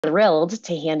Thrilled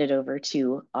to hand it over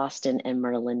to Austin and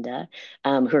Marlinda,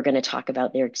 who are going to talk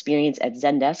about their experience at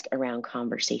Zendesk around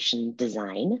conversation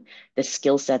design, the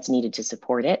skill sets needed to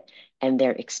support it, and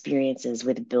their experiences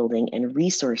with building and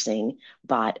resourcing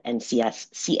bot and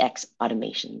CX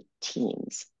automation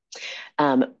teams.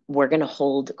 We're going to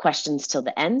hold questions till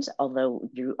the end, although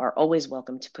you are always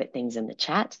welcome to put things in the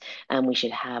chat. We should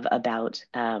have about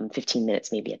 15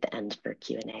 minutes maybe at the end for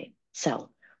Q&A. So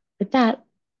with that,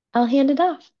 I'll hand it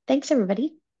off. Thanks,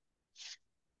 everybody.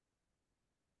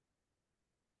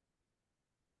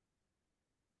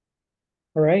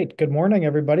 All right. Good morning,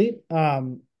 everybody.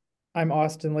 I'm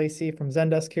Austin Lacey from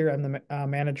Zendesk here. I'm the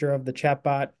manager of the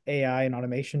Chatbot AI and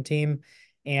automation team,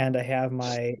 and I have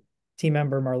my team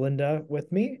member Marlinda with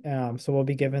me. So we'll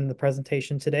be giving the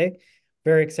presentation today.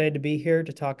 Very excited to be here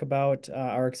to talk about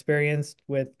our experience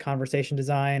with conversation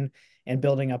design and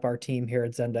building up our team here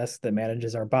at Zendesk that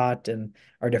manages our bot and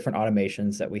our different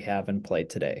automations that we have in play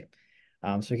today.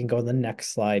 So we can go to the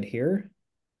next slide here.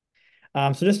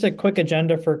 So just a quick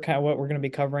agenda for kind of what we're going to be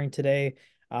covering today.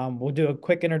 We'll do a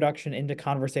quick introduction into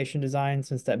conversation design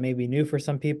since that may be new for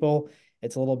some people.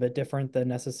 It's a little bit different than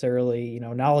necessarily,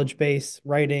 knowledge base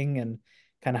writing and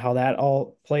kind of how that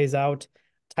all plays out.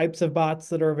 Types of bots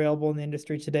that are available in the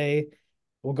industry today.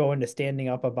 We'll go into standing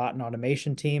up a bot and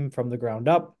automation team from the ground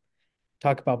up.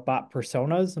 Talk about bot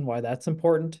personas and why that's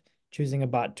important. Choosing a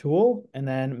bot tool, and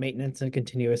then maintenance and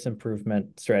continuous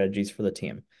improvement strategies for the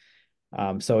team.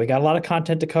 So we got a lot of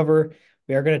content to cover.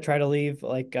 We are going to try to leave,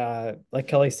 like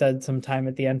Kelly said, some time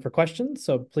at the end for questions.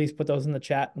 So please put those in the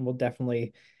chat, and we'll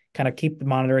definitely kind of keep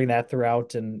monitoring that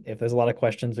throughout. And if there's a lot of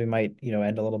questions, we might,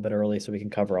 end a little bit early so we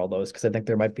can cover all those because I think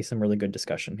there might be some really good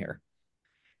discussion here.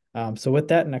 So with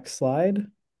that, next slide.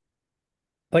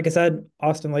 Like I said,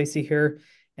 Austin Lacey here,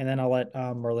 and then I'll let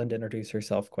Marlinda introduce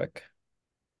herself quick.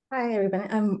 Hi, everybody.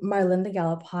 I'm Marlinda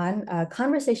Galapon, a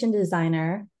conversation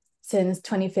designer since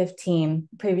 2015.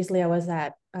 Previously, I was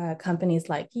at companies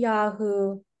like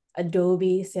Yahoo,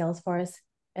 Adobe, Salesforce,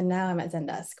 and now I'm at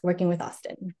Zendesk working with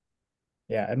Austin.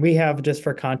 Yeah, and we have, just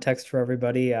for context for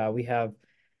everybody, we have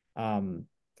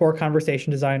 4 conversation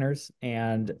designers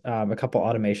and a couple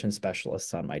automation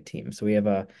specialists on my team. So we have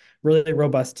a really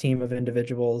robust team of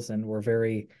individuals, and we're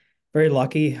very, very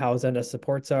lucky how Zendesk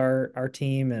supports our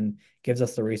team and gives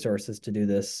us the resources to do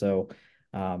this. So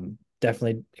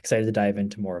definitely excited to dive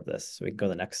into more of this. So we can go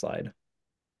to the next slide.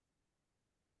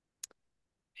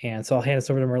 And so I'll hand this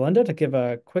over to Marlinda to give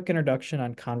a quick introduction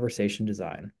on conversation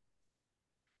design.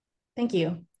 Thank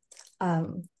you.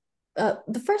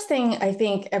 The first thing I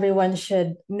think everyone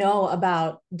should know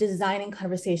about designing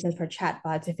conversations for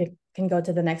chatbots, if you can go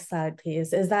to the next slide,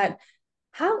 please, is that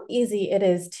how easy it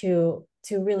is to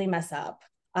really mess up.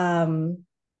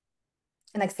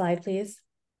 Next slide, please.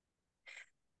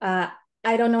 I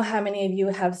don't know how many of you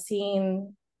have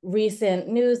seen recent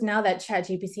news now that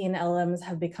ChatGPT and LLMs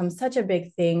have become such a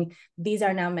big thing. These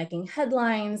are now making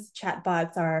headlines.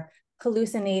 Chatbots are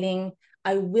hallucinating.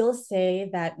 I will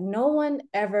say that no one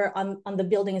ever on the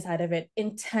building side of it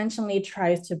intentionally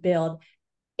tries to build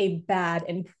a bad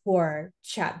and poor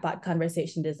chatbot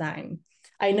conversation design.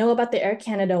 I know about the Air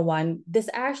Canada one. This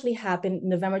actually happened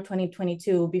November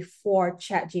 2022 before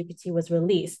ChatGPT was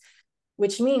released,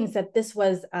 which means that this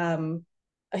was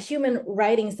a human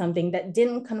writing something that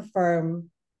didn't confirm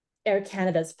Air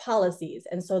Canada's policies.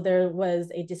 And so there was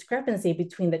a discrepancy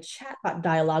between the chatbot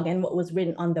dialogue and what was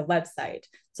written on the website.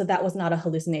 So that was not a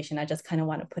hallucination. I just kind of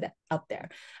want to put it out there.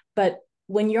 But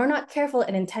when you're not careful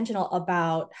and intentional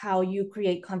about how you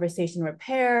create conversation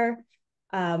repair,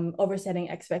 oversetting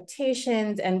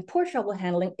expectations, and poor trouble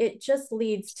handling, it just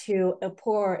leads to a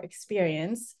poor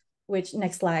experience, which,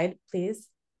 next slide, please,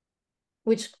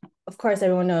 which of course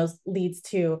everyone knows leads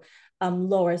to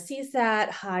lower CSAT,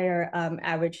 higher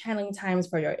average handling times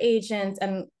for your agents,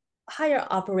 and higher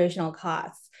operational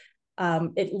costs.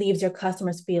 It leaves your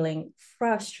customers feeling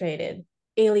frustrated,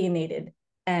 alienated,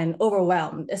 and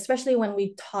overwhelmed, especially when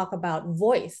we talk about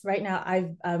voice. Right now,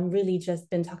 I've really just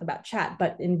been talking about chat,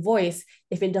 but in voice,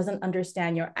 if it doesn't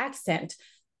understand your accent,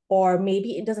 or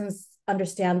maybe it doesn't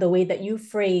understand the way that you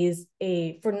phrase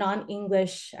for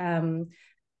non-English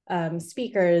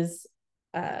speakers,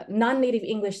 non-native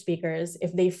English speakers,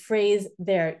 if they phrase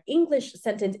their English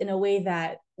sentence in a way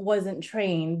that wasn't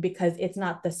trained because it's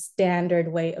not the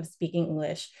standard way of speaking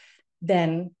English,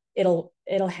 then it'll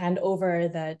hand over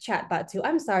the chatbot to,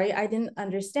 I'm sorry, I didn't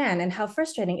understand. And how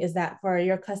frustrating is that for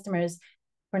your customers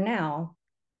for now?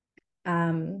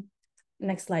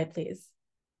 Next slide, please.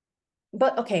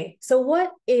 But okay, so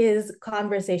what is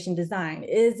conversation design?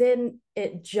 Isn't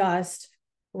it just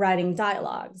writing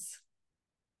dialogues?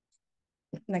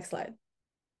 Next slide.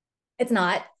 It's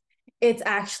not. It's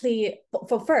actually,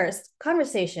 for first,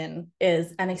 conversation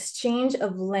is an exchange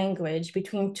of language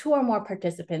between two or more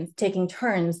participants taking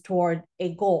turns toward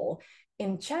a goal.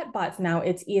 In chatbots now,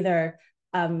 it's either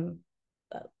um,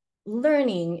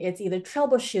 learning, it's either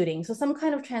troubleshooting, so some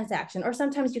kind of transaction, or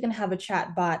sometimes you can have a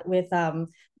chat bot with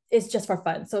it's just for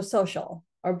fun, so social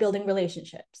or building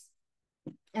relationships.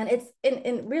 And it's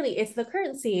in really it's the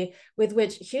currency with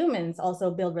which humans also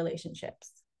build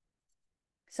relationships.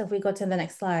 So if we go to the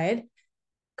next slide,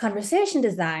 conversation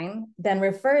design then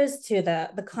refers to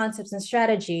the concepts and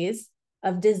strategies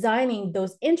of designing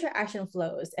those interaction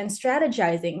flows and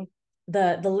strategizing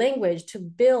the language to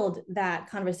build that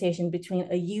conversation between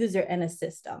a user and a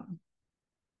system.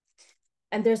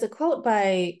 And there's a quote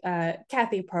by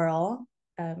Kathy Pearl,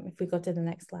 if we go to the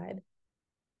next slide.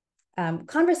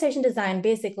 Conversation design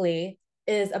basically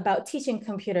is about teaching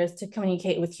computers to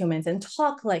communicate with humans and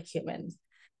talk like humans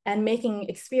and making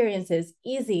experiences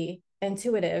easy,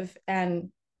 intuitive, and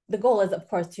the goal is, of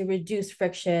course, to reduce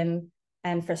friction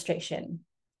and frustration.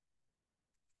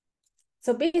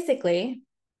 So basically,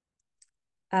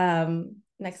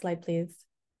 next slide, please.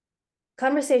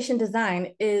 Conversation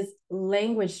design is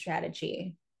language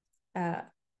strategy.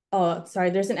 Oh, sorry,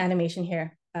 there's an animation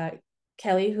here.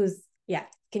 Kelly,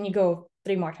 can you go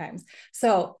 3 more times?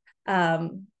 So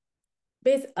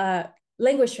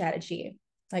language strategy,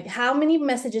 like how many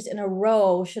messages in a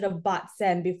row should a bot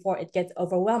send before it gets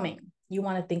overwhelming? You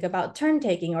want to think about turn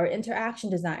taking or interaction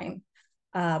design.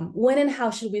 When and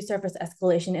how should we surface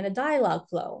escalation in a dialogue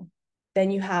flow?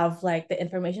 Then you have like the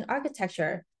information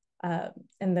architecture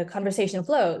and the conversation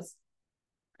flows.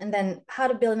 And then how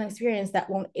to build an experience that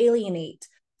won't alienate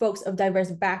folks of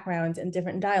diverse backgrounds and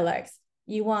different dialects.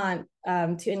 You want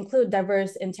to include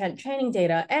diverse intent training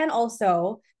data and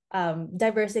also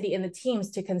diversity in the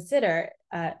teams to consider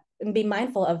and be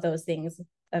mindful of those things,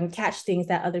 catch things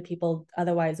that other people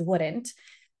otherwise wouldn't.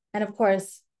 And of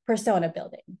course, persona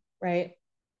building, right?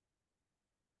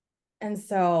 And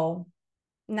so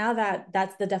now that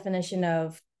that's the definition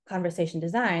of conversation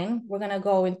design, we're going to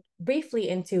go briefly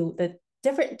into the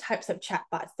different types of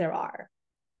chatbots there are.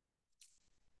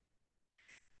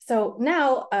 So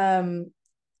now,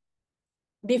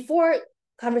 before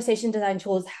conversation design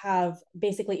tools have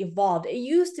basically evolved, it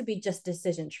used to be just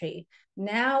decision tree.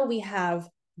 Now we have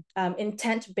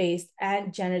intent-based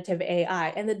and generative AI.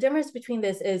 And the difference between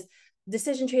this is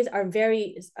decision trees are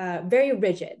very, very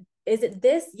rigid. Is it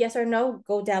this? Yes or no?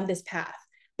 Go down this path.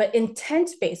 But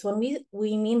intent-based, when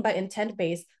we mean by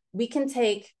intent-based, we can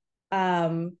take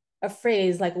a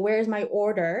phrase like, where's my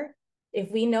order?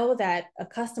 If we know that a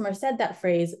customer said that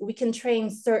phrase, we can train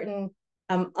certain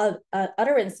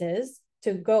utterances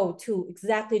to go to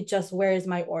exactly just where is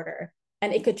my order.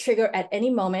 And it could trigger at any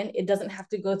moment. It doesn't have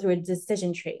to go through a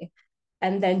decision tree.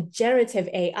 And then generative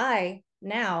AI,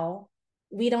 now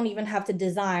we don't even have to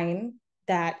design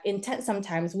that intent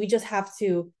sometimes. We just have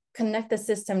to connect the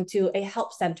system to a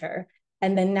help center.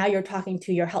 And then now you're talking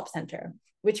to your help center,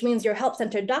 which means your help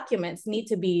center documents need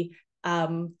to be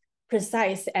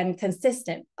precise and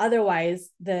consistent. Otherwise,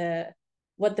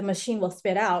 what the machine will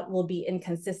spit out will be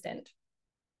inconsistent.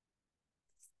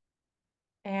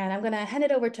 And I'm going to hand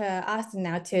it over to Austin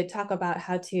now to talk about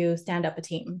how to stand up a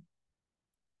team.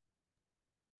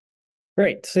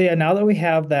 Great. So yeah, now that we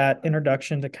have that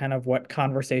introduction to kind of what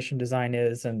conversation design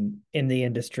is and in the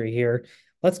industry here,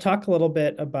 let's talk a little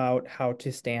bit about how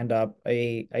to stand up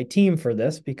a team for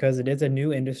this, because it is a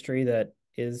new industry that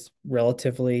is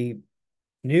relatively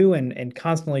new and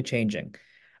constantly changing.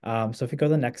 So if you go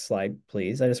to the next slide,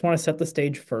 please. I just want to set the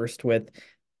stage first with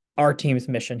our team's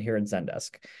mission here at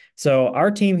Zendesk. So our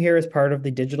team here is part of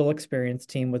the digital experience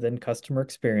team within customer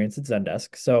experience at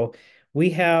Zendesk. So we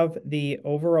have the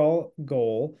overall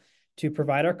goal to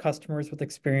provide our customers with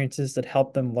experiences that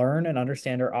help them learn and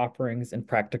understand our offerings in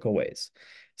practical ways.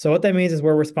 So what that means is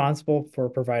we're responsible for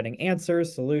providing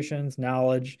answers, solutions,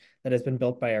 knowledge that has been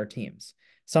built by our teams.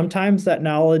 Sometimes that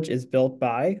knowledge is built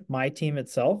by my team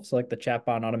itself, so like the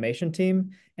chatbot automation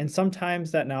team, and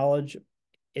sometimes that knowledge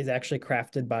is actually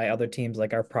crafted by other teams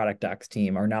like our product docs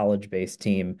team, our knowledge-based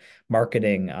team,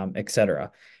 marketing, et cetera.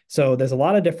 So there's a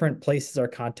lot of different places our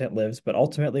content lives, but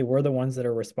ultimately we're the ones that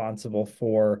are responsible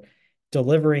for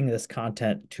delivering this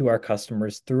content to our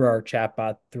customers through our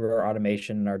chatbot, through our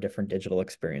automation, and our different digital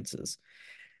experiences.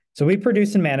 So we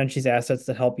produce and manage these assets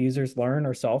that help users learn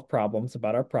or solve problems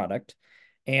about our product.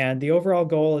 And the overall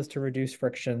goal is to reduce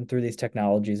friction through these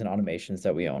technologies and automations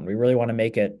that we own. We really want to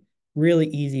make it really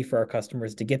easy for our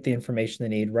customers to get the information they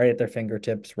need right at their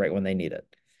fingertips, right when they need it.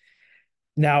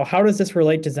 Now, how does this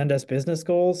relate to Zendesk business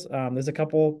goals? There's a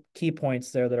couple key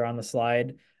points there that are on the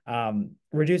slide.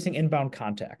 Reducing inbound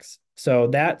contacts. So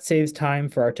that saves time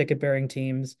for our ticket bearing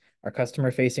teams, our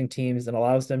customer facing teams, and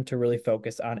allows them to really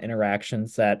focus on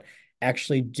interactions that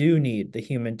actually do need the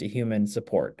human to human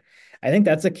support. I think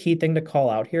that's a key thing to call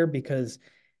out here because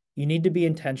you need to be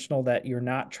intentional that you're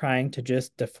not trying to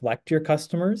just deflect your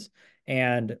customers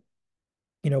and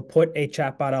put a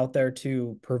chatbot out there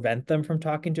to prevent them from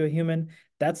talking to a human.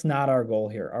 That's not our goal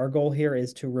here. Our goal here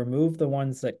is to remove the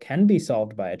ones that can be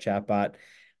solved by a chatbot,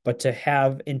 but to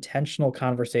have intentional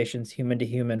conversations human to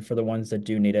human for the ones that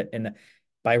do need it. And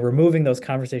by removing those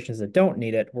conversations that don't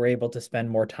need it, we're able to spend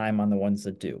more time on the ones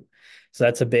that do. So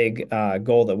that's a big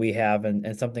goal that we have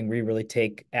and something we really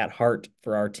take at heart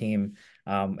for our team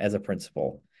as a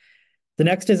principal. The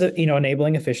next is,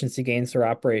 enabling efficiency gains through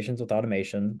operations with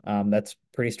automation. That's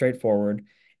pretty straightforward.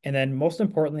 And then most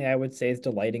importantly, I would say is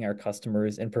delighting our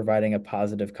customers and providing a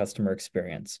positive customer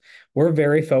experience. We're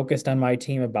very focused on my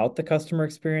team about the customer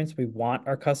experience. We want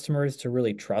our customers to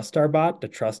really trust our bot, to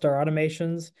trust our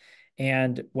automations.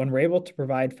 And when we're able to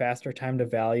provide faster time to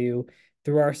value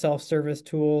through our self-service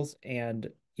tools and,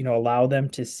 allow them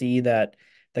to see that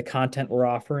the content we're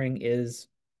offering is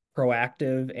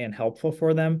proactive and helpful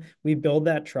for them, we build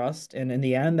that trust. And in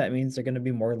the end, that means they're going to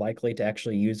be more likely to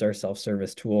actually use our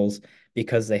self-service tools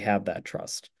because they have that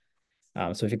trust.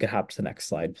 So if you could hop to the next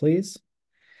slide, please.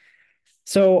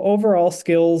 So overall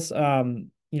skills,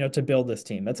 to build this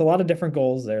team, that's a lot of different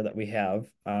goals there that we have.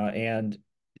 And,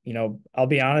 I'll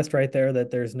be honest right there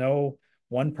that there's no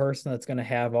one person that's going to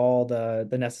have all the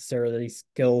necessary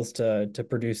skills to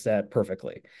produce that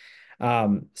perfectly.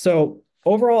 So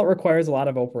overall, it requires a lot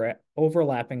of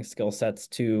overlapping skill sets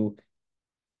to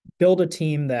build a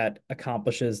team that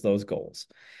accomplishes those goals.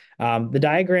 The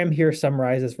diagram here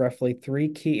summarizes roughly 3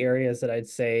 key areas that I'd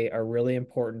say are really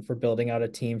important for building out a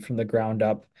team from the ground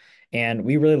up. And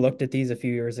we really looked at these a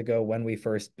few years ago when we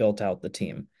first built out the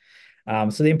team.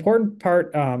 So the important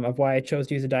part of why I chose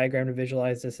to use a diagram to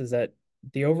visualize this is that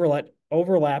the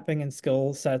overlapping in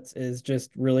skill sets is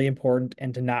just really important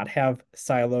and to not have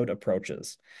siloed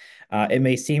approaches. It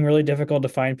may seem really difficult to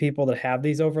find people that have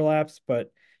these overlaps,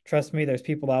 but trust me, there's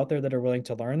people out there that are willing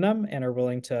to learn them and are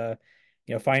willing to,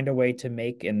 find a way to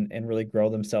make and really grow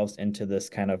themselves into this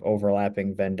kind of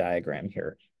overlapping Venn diagram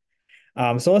here.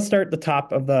 So let's start at the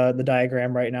top of the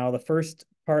diagram right now. The first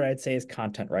part I'd say is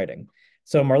content writing.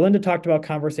 So Marlinda talked about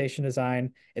conversation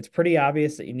design. It's pretty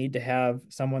obvious that you need to have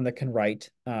someone that can write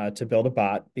to build a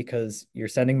bot because you're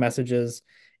sending messages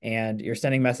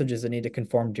that need to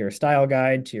conform to your style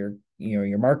guide, to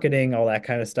your marketing, all that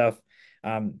kind of stuff.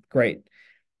 Great.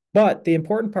 But the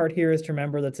important part here is to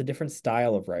remember that's a different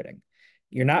style of writing.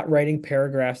 You're not writing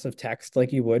paragraphs of text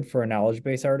like you would for a knowledge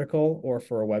base article or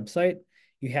for a website.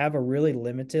 You have a really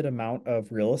limited amount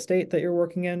of real estate that you're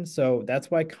working in. So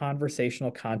that's why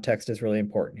conversational context is really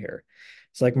important here.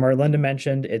 So like Marlinda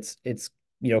mentioned, it's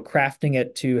crafting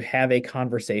it to have a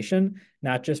conversation,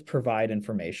 not just provide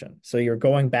information. So you're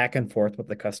going back and forth with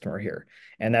the customer here.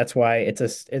 And that's why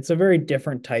it's a very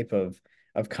different type of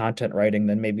content writing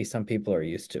than maybe some people are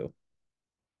used to.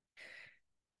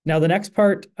 Now, the next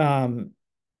part,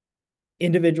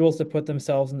 individuals that put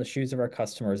themselves in the shoes of our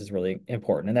customers is really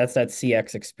important. And that's that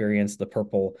CX experience, the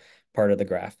purple part of the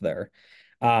graph there.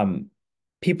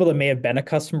 People that may have been a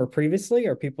customer previously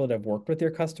or people that have worked with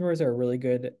your customers are a really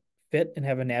good fit and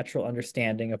have a natural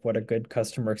understanding of what a good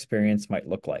customer experience might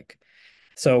look like.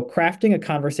 So crafting a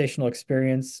conversational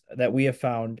experience that we have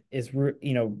found is,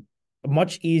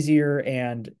 much easier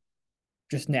and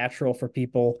just natural for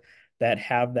people that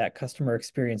have that customer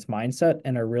experience mindset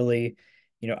and are really,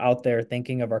 out there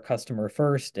thinking of our customer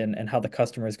first and how the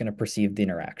customer is going to perceive the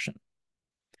interaction.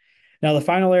 Now, the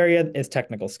final area is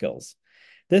technical skills.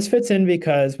 This fits in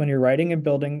because when you're writing and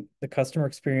building the customer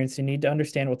experience, you need to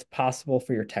understand what's possible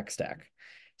for your tech stack.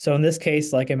 So in this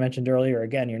case, like I mentioned earlier,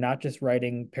 again, you're not just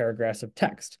writing paragraphs of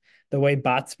text. The way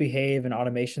bots behave and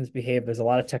automations behave, there's a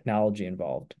lot of technology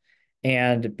involved.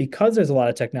 And because there's a lot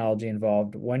of technology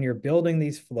involved, when you're building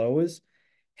these flows,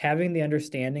 having the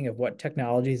understanding of what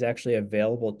technology is actually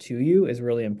available to you is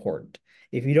really important.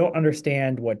 If you don't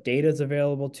understand what data is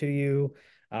available to you,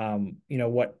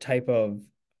 what type of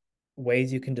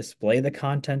ways you can display the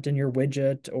content in your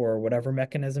widget or whatever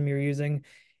mechanism you're using,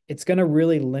 it's going to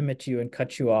really limit you and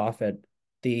cut you off at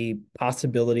the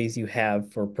possibilities you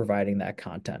have for providing that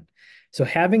content. So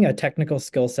having a technical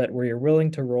skill set where you're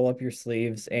willing to roll up your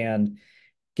sleeves and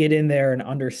get in there and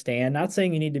understand, not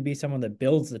saying you need to be someone that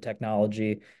builds the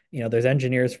technology, there's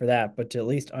engineers for that, but to at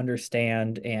least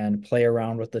understand and play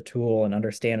around with the tool and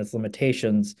understand its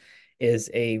limitations is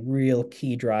a real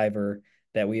key driver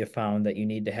that we have found that you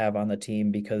need to have on the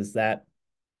team because that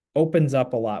opens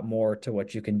up a lot more to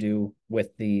what you can do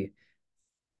with the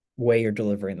way you're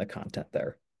delivering the content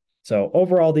there. So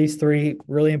overall, these three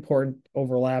really important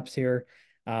overlaps here.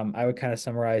 I would kind of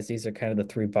summarize these are kind of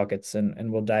the three buckets,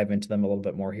 and we'll dive into them a little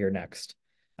bit more here next.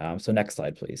 So next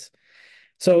slide, please.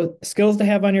 So skills to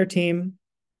have on your team.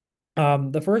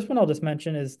 The first one I'll just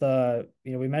mention is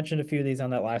we mentioned a few of these on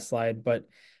that last slide, but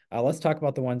let's talk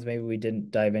about the ones maybe we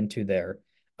didn't dive into there.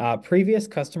 Previous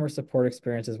customer support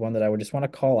experience is one that I would just want to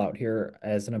call out here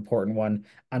as an important one.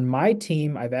 On my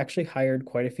team, I've actually hired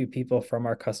quite a few people from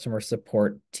our customer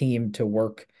support team to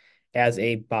work as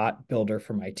a bot builder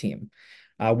for my team.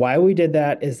 Why we did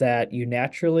that is that you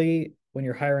naturally, when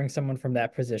you're hiring someone from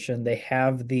that position, they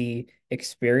have the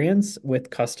experience with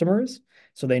customers.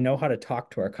 So they know how to talk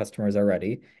to our customers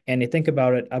already. And you think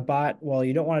about it, a bot, well,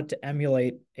 you don't want it to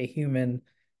emulate a human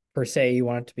per se. You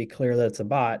want it to be clear that it's a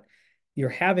bot. You're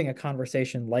having a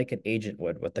conversation like an agent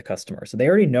would with the customer. So they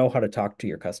already know how to talk to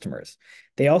your customers.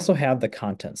 They also have the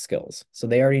content skills. So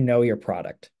they already know your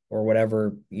product or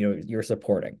whatever you're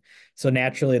supporting. So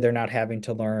naturally, they're not having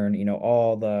to learn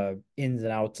all the ins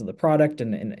and outs of the product.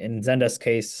 And in Zendesk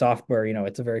case, software,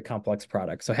 it's a very complex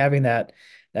product. So having that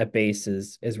base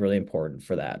is really important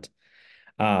for that.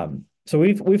 So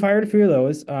we've hired a few of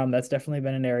those. That's definitely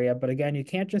been an area, but again, you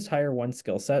can't just hire one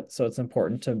skill set. So it's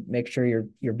important to make sure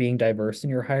you're being diverse in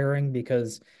your hiring,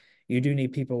 because you do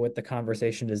need people with the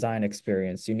conversation design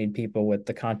experience. You need people with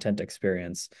the content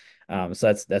experience.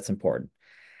 So that's important.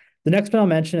 The next one I'll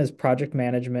mention is project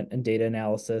management and data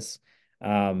analysis.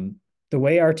 The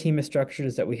way our team is structured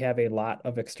is that we have a lot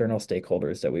of external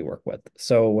stakeholders that we work with.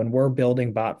 So when we're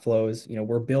building bot flows,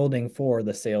 we're building for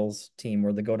the sales team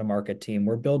or the go-to-market team.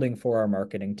 We're building for our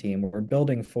marketing team. We're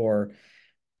building for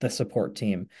the support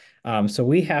team. So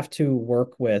we have to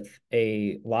work with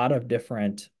a lot of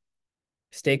different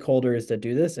stakeholders that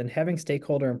do this, and having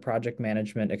stakeholder and project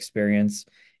management experience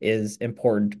is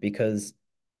important, because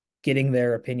getting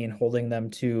their opinion, holding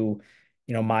them to,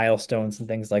 milestones and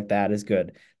things like that is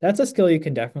good. That's a skill you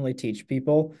can definitely teach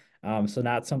people. So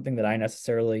not something that I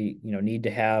necessarily, need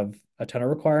to have a ton of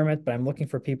requirement, but I'm looking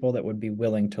for people that would be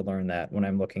willing to learn that when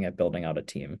I'm looking at building out a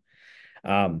team.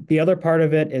 The other part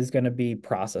of it is going to be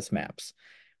process maps.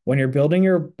 When you're building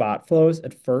your bot flows,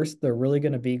 at first, they're really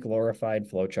going to be glorified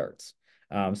flowcharts.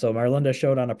 So Marlinda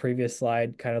showed on a previous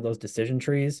slide kind of those decision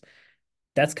trees.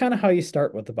 That's kind of how you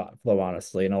start with the bot flow,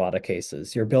 honestly, in a lot of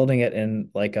cases. You're building it in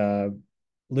like a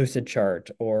Lucid chart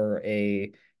or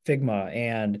a Figma,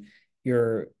 and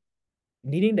you're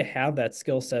needing to have that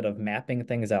skill set of mapping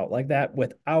things out like that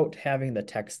without having the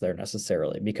text there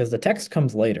necessarily, because the text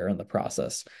comes later in the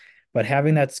process. But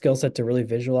having that skill set to really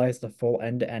visualize the full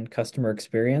end-to-end customer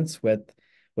experience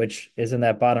which is in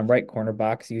that bottom right corner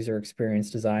box, user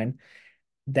experience design,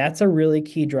 that's a really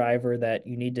key driver that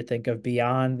you need to think of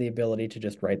beyond the ability to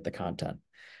just write the content.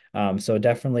 So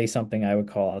definitely something I would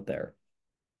call out there.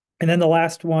 And then the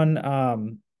last one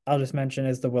I'll just mention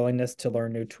is the willingness to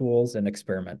learn new tools and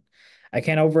experiment. I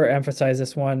can't overemphasize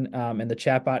this one. In the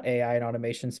chatbot AI and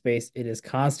automation space, it is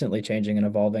constantly changing and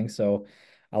evolving. So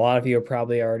a lot of you are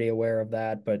probably already aware of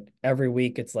that, but every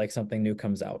week it's like something new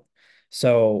comes out.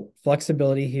 So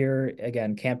flexibility here,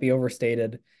 again, can't be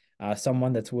overstated.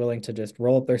 Someone that's willing to just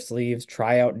roll up their sleeves,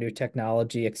 try out new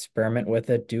technology, experiment with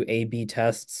it, do A/B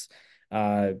tests,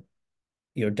 dive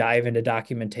into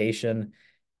documentation.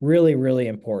 Really, really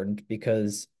important,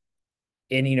 because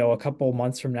in a couple of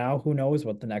months from now, who knows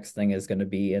what the next thing is going to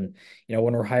be. And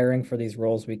when we're hiring for these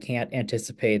roles, we can't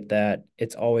anticipate that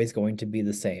it's always going to be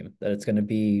the same, that it's going to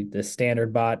be the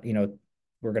standard bot.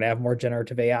 We're going to have more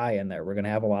generative AI in there. We're going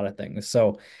to have a lot of things.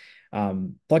 So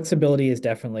flexibility is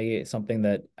definitely something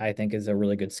that I think is a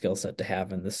really good skill set to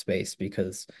have in this space,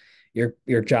 because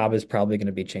your job is probably going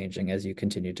to be changing as you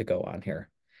continue to go on here.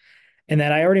 And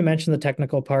then I already mentioned the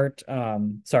technical part.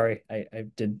 Sorry, I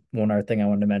did one other thing I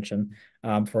wanted to mention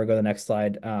before I go to the next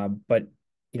slide. But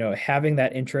having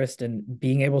that interest in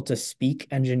being able to speak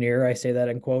engineer, I say that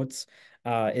in quotes,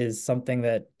 is something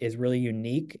that is really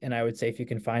unique. And I would say if you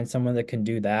can find someone that can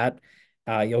do that,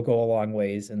 you'll go a long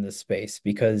ways in this space,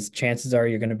 because chances are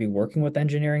you're going to be working with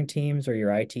engineering teams or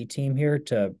your IT team here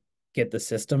to get the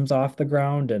systems off the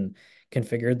ground and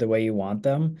configured the way you want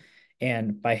them.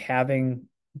 And by having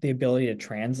the ability to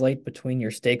translate between your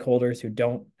stakeholders who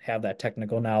don't have that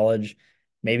technical knowledge,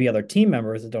 maybe other team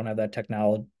members that don't have that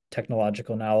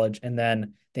technological knowledge, and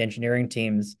then the engineering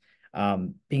teams,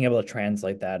 being able to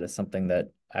translate that is something that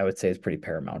I would say is pretty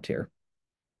paramount here.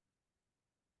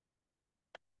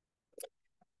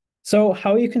 So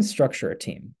how you can structure a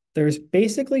team. There's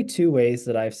basically two ways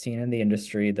that I've seen in the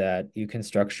industry that you can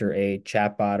structure a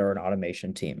chatbot or an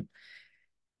automation team.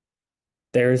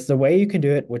 There's the way you can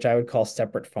do it, which I would call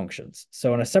separate functions.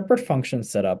 So in a separate function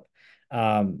setup,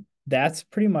 that's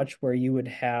pretty much where you would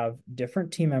have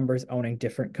different team members owning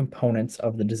different components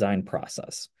of the design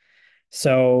process.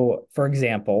 So, for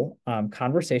example,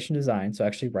 conversation design, so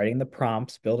actually writing the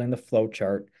prompts, building the flow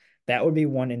chart, that would be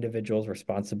one individual's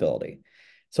responsibility.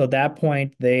 So at that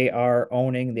point, they are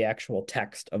owning the actual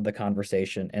text of the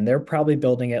conversation, and they're probably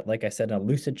building it, like I said, in a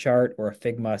Lucid chart or a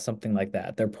Figma, something like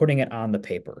that. They're putting it on the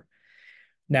paper.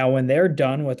 Now, when they're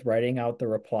done with writing out the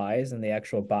replies and the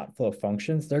actual bot flow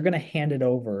functions, they're going to hand it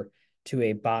over to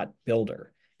a bot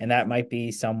builder. And that might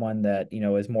be someone that,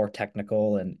 is more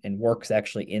technical and works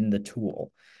actually in the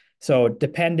tool. So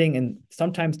depending, and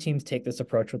sometimes teams take this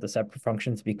approach with the separate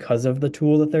functions because of the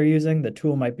tool that they're using. The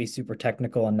tool might be super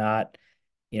technical and not,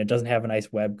 doesn't have a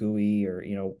nice web GUI or,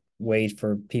 ways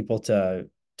for people to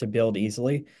build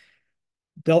easily.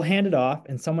 They'll hand it off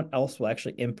and someone else will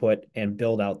actually input and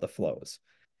build out the flows.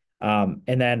 And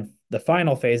then the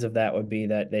final phase of that would be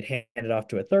that they'd hand it off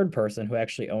to a third person who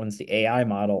actually owns the AI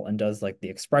model and does like the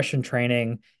expression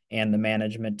training and the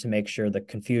management to make sure the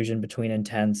confusion between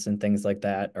intents and things like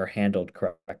that are handled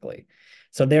correctly.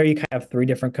 So there you kind of have three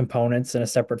different components in a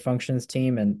separate functions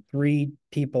team, and three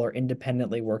people are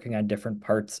independently working on different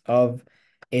parts of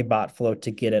a bot flow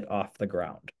to get it off the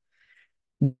ground.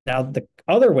 Now, the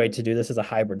other way to do this is a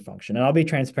hybrid function. And I'll be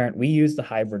transparent. We use the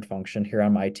hybrid function here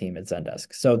on my team at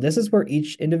Zendesk. So this is where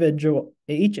each individual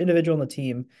in the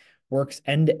team works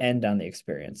end to end on the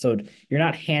experience. So you're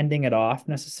not handing it off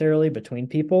necessarily between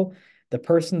people. The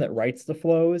person that writes the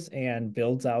flows and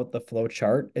builds out the flow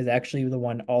chart is actually the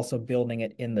one also building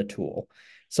it in the tool.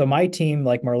 So my team,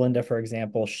 like Marlinda, for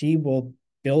example, she will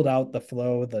build out the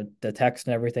flow, the text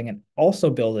and everything, and also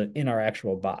build it in our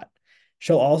actual bot.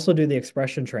 She'll also do the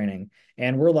expression training.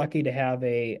 And we're lucky to have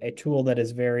a tool that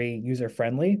is very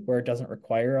user-friendly, where it doesn't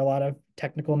require a lot of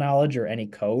technical knowledge or any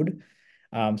code.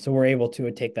 So we're able to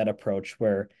take that approach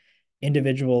where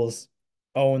individuals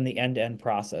own the end-to-end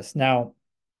process. Now,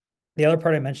 the other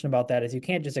part I mentioned about that is you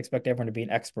can't just expect everyone to be an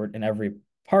expert in every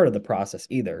part of the process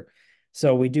either.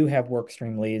 So we do have work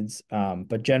stream leads,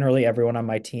 but generally everyone on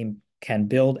my team can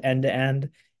build end to end.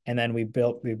 And then we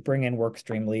bring in work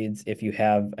stream leads if you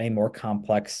have a more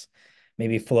complex,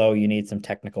 maybe flow you need some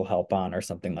technical help on or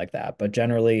something like that. But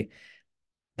generally,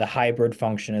 the hybrid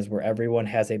function is where everyone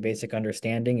has a basic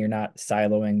understanding. You're not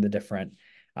siloing the different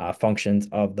functions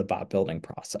of the bot building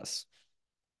process.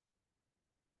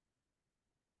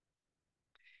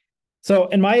 So,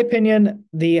 in my opinion,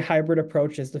 the hybrid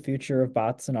approach is the future of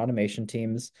bots and automation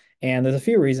teams. And there's a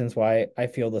few reasons why I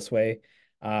feel this way.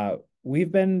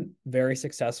 We've been very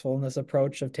successful in this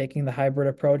approach of taking the hybrid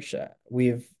approach.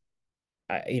 We've,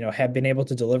 have been able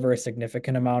to deliver a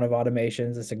significant amount of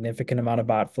automations, a significant amount of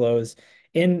bot flows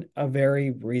in a very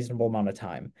reasonable amount of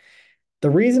time. The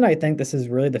reason I think this is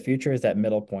really the future is that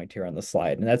middle point here on the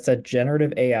slide, and that's that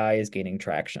generative AI is gaining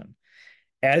traction.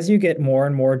 As you get more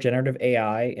and more generative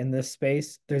AI in this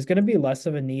space, there's going to be less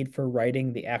of a need for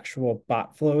writing the actual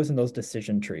bot flows and those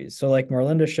decision trees. So like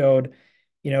Marlinda showed,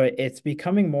 it's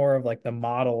becoming more of like the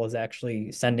model is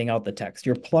actually sending out the text.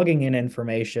 You're plugging in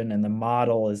information and the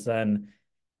model is then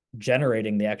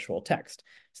generating the actual text.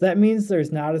 So that means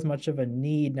there's not as much of a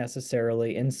need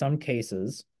necessarily in some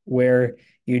cases where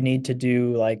you need to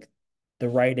do like the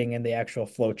writing and the actual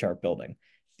flowchart building.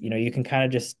 You can kind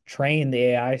of just train the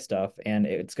AI stuff and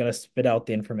it's going to spit out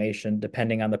the information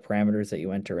depending on the parameters that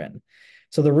you enter in.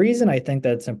 So the reason I think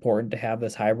that it's important to have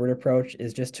this hybrid approach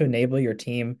is just to enable your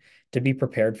team to be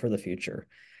prepared for the future.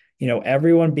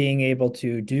 Everyone being able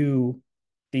to do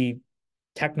the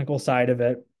technical side of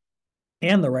it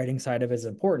and the writing side of it is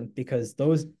important because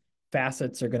those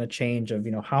facets are going to change of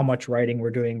how much writing we're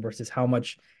doing versus how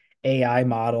much AI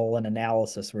model and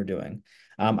analysis we're doing.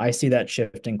 I see that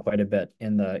shifting quite a bit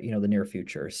in the near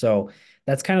future. So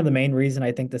that's kind of the main reason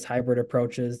I think this hybrid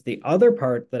approach is. The other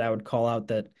part that I would call out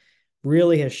that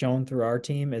really has shown through our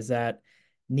team is that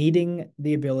needing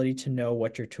the ability to know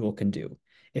what your tool can do.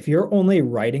 If you're only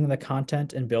writing the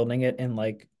content and building it in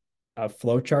like a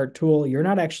flowchart tool, you're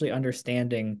not actually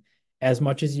understanding as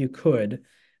much as you could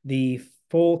the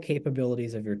full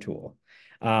capabilities of your tool.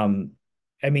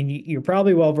 I mean, you're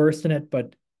probably well versed in it,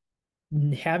 but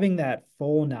having that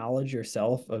full knowledge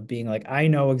yourself of being like, I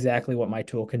know exactly what my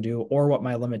tool can do or what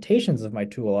my limitations of my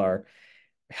tool are,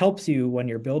 helps you when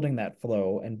you're building that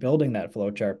flow and building that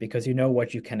flow chart because you know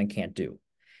what you can and can't do.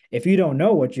 If you don't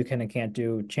know what you can and can't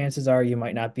do, chances are you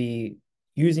might not be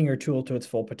using your tool to its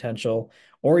full potential,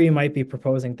 or you might be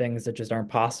proposing things that just aren't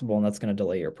possible, and that's going to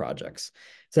delay your projects.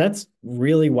 So that's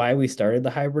really why we started the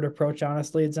hybrid approach,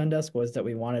 honestly, at Zendesk, was that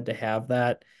we wanted to have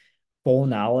that full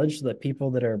knowledge so that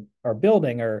people that are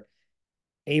building are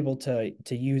able to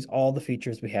use all the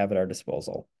features we have at our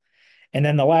disposal. And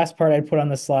then the last part I'd put on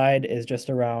the slide is just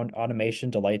around automation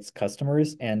delights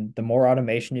customers. And the more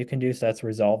automation you can do, so that's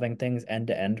resolving things end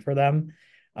to end for them.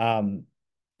 Um,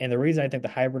 and the reason I think the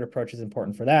hybrid approach is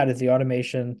important for that is the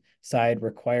automation side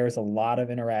requires a lot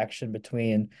of interaction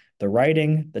between the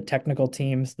writing, the technical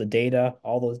teams, the data,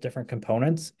 all those different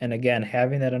components. And again,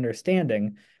 having that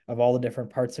understanding of all the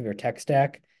different parts of your tech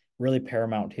stack really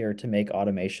paramount here to make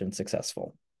automation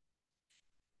successful.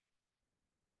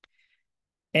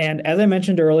 And as I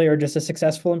mentioned earlier, just a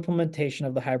successful implementation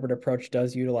of the hybrid approach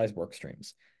does utilize work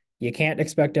streams. You can't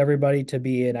expect everybody to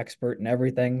be an expert in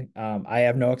everything. I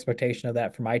have no expectation of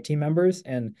that for my team members.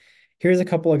 And here's a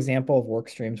couple example of work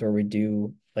streams where we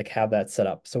do like have that set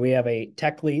up. So we have a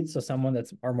tech lead, so someone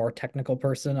that's our more technical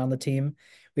person on the team.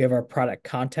 We have our product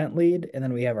content lead, and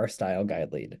then we have our style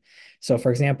guide lead. So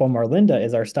for example, Marlinda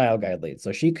is our style guide lead.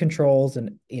 So she controls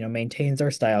and maintains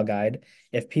our style guide.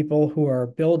 If people who are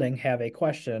building have a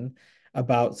question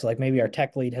about, so like maybe our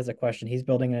tech lead has a question, he's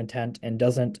building an intent and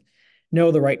doesn't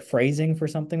know the right phrasing for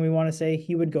something we want to say,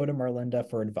 he would go to Marlinda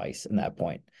for advice in that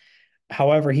point.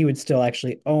 However, he would still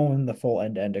actually own the full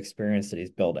end-to-end experience that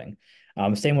he's building.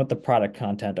 Same with the product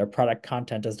content. Our product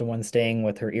content is the one staying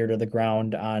with her ear to the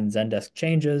ground on Zendesk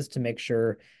changes to make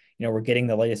sure we're getting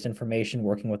the latest information,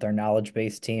 working with our knowledge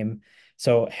base team.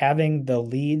 So having the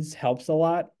leads helps a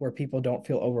lot where people don't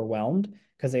feel overwhelmed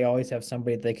because they always have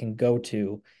somebody they can go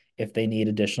to if they need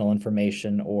additional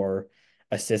information or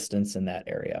assistance in that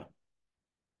area.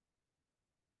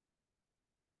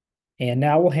 And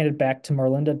now we'll hand it back to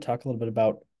Marlinda to talk a little bit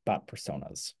about bot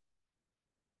personas.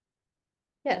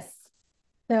 Yes.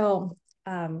 So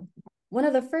one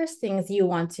of the first things you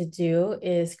want to do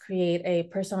is create a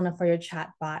persona for your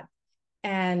chatbot.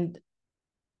 And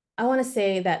I want to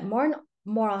say that more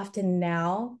often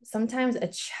now, sometimes a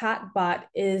chatbot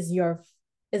is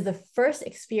the first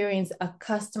experience a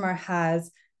customer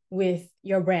has with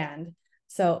your brand.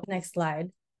 So next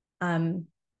slide.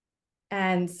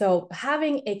 And so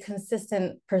having a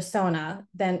consistent persona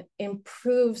then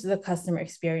improves the customer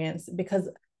experience because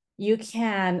you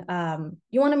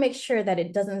want to make sure that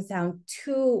it doesn't sound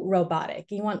too robotic.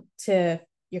 You want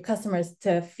your customers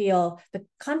to feel the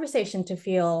conversation to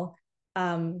feel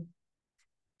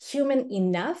human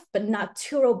enough, but not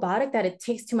too robotic that it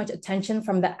takes too much attention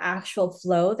from the actual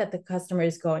flow that the customer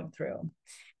is going through.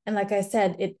 And like I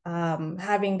said,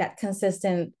 having that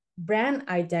consistent brand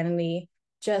identity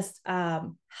just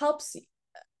helps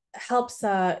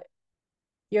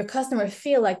your customer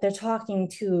feel like they're talking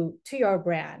to your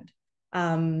brand.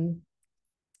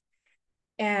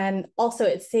 And also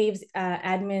it saves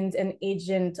admins and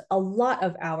agent a lot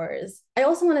of hours. I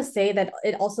also want to say that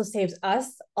it also saves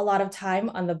us a lot of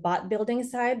time on the bot building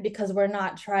side because we're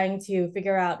not trying to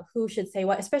figure out who should say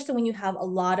what, especially when you have a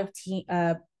lot of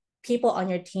people on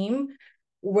your team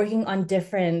working on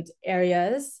different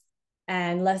areas.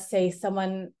 And let's say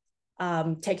someone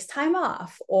takes time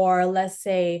off, or let's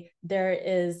say there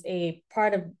is a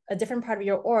different part of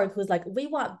your org who's like, we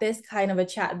want this kind of a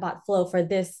chatbot flow for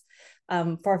this,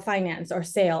 for finance or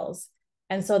sales.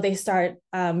 And so they start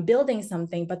building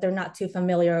something, but they're not too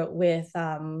familiar with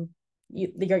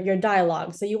your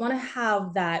dialogue. So you want to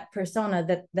have that persona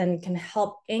that then can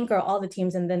help anchor all the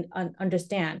teams and then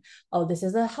understand, oh, this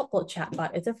is a helpful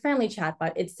chatbot. It's a friendly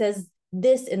chatbot. It says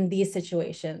this in these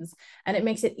situations, and it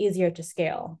makes it easier to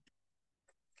scale.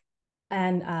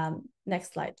 And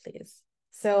next slide, please.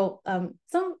 So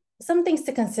some things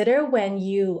to consider when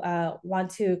you want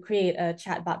to create a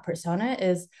chatbot persona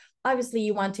is obviously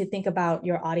you want to think about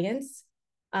your audience,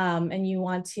 and you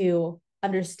want to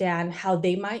understand how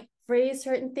they might phrase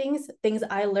certain things. Things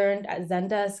I learned at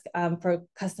Zendesk for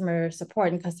customer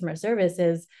support and customer service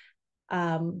is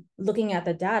looking at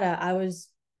the data.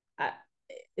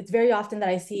 It's very often that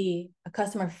I see a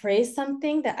customer phrase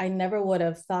something that I never would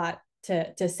have thought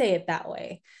to say it that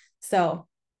way. So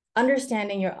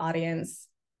understanding your audience,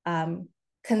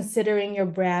 considering your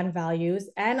brand values,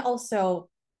 and also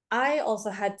I also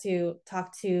had to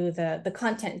talk to the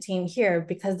content team here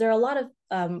because there are a lot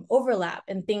of overlap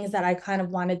and things that I kind of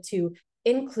wanted to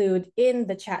include in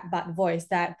the chatbot voice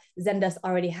that Zendesk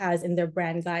already has in their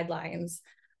brand guidelines.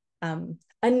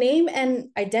 A name and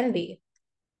identity.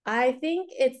 I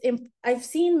think I've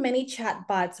seen many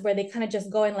chatbots where they kind of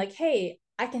just go in like, hey,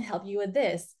 I can help you with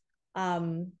this.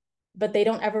 But they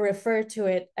don't ever refer to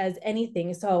it as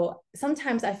anything. So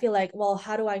sometimes I feel like, well,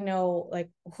 how do I know like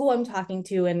who I'm talking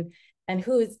to and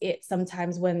who is it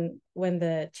sometimes when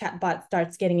the chatbot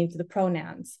starts getting into the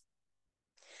pronouns.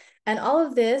 And all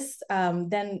of this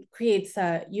then creates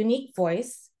a unique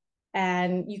voice,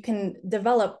 and you can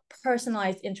develop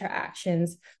personalized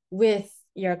interactions with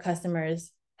your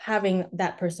customers, having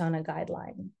that persona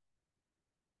guideline.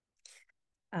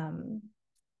 I'm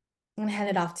going to hand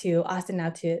it off to Austin now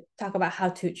to talk about how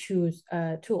to choose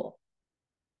a tool.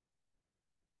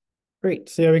 Great.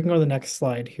 So yeah, we can go to the next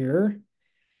slide here.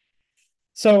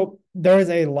 So there's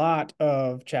a lot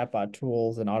of chatbot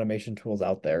tools and automation tools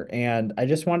out there, and I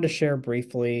just wanted to share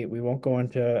briefly. We won't go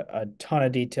into a ton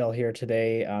of detail here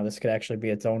today. This could actually be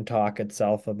its own talk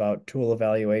itself about tool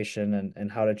evaluation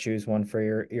and how to choose one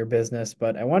for your business.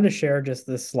 But I wanted to share just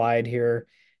this slide here,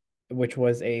 which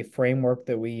was a framework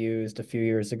that we used a few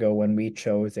years ago when we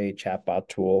chose a chatbot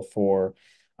tool for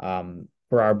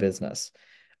our business.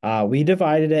 We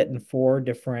divided it in four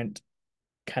different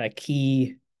kind of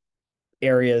key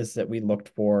areas that we looked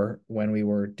for when we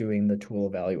were doing the tool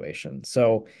evaluation.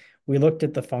 So we looked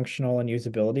at the functional and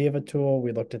usability of a tool.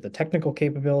 We looked at the technical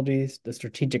capabilities, the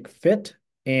strategic fit,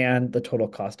 and the total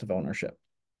cost of ownership.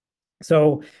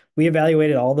 So we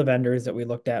evaluated all the vendors that we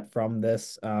looked at from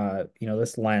this,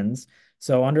 this lens.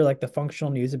 So under like the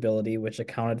functional and usability, which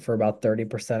accounted for about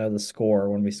 30% of the score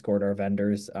when we scored our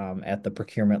vendors at the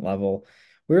procurement level,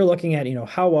 we were looking at,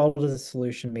 how well does the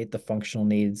solution meet the functional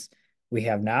needs we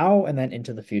have now and then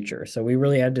into the future. So we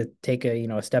really had to take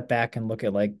a step back and look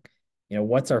at like,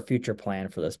 what's our future plan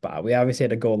for this bot? We obviously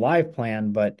had a go live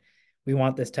plan, but we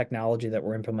want this technology that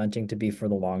we're implementing to be for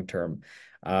the long term.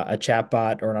 A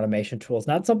chatbot or an automation tool is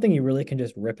not something you really can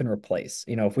just rip and replace.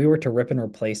 If we were to rip and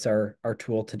replace our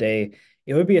tool today,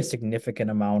 it would be a significant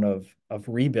amount of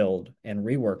rebuild and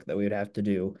rework that we would have to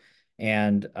do.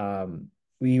 And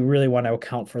we really want to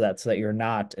account for that so that you're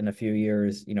not in a few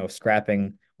years,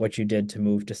 scrapping what you did to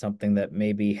move to something that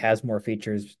maybe has more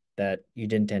features that you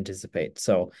didn't anticipate.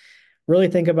 So really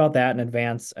think about that in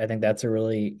advance. I think that's a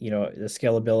really, the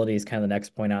scalability is kind of the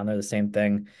next point on there, the same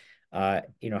thing.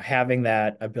 Having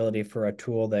that ability for a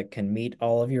tool that can meet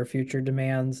all of your future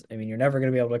demands. I mean, you're never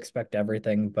going to be able to expect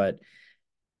everything, but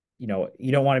you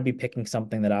don't want to be picking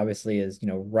something that obviously is,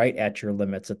 right at your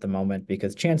limits at the moment,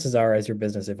 because chances are as your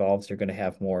business evolves, you're going to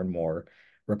have more and more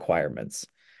requirements.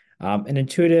 An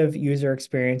intuitive user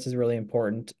experience is really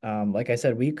important. Like I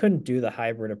said, we couldn't do the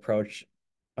hybrid approach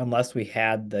unless we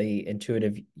had the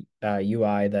intuitive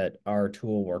UI that our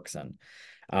tool works in.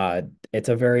 It's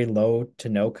a very low to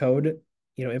no code,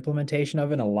 implementation of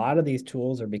it. And a lot of these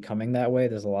tools are becoming that way.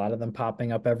 There's a lot of them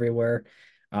popping up everywhere.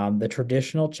 The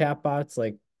traditional chatbots,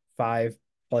 like 5+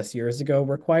 years ago,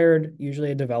 required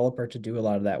usually a developer to do a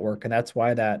lot of that work. And that's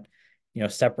why that,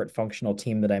 separate functional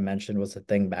team that I mentioned was a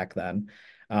thing back then.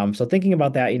 So thinking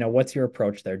about that, what's your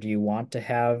approach there? Do you want to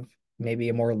have maybe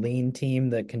a more lean team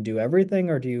that can do everything,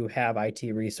 or do you have IT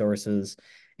resources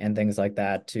and things like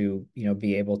that to,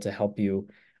 be able to help you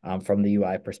from the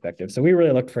UI perspective? So we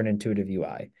really looked for an intuitive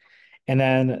UI. And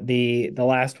then the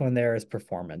last one there is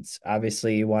performance.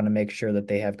 Obviously, you want to make sure that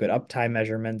they have good uptime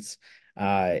measurements.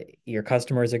 Your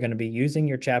customers are going to be using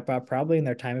your chatbot probably in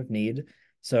their time of need.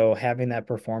 So having that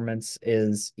performance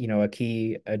is,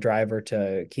 a driver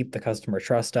to keep the customer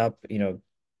trust up.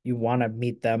 You want to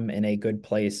meet them in a good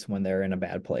place when they're in a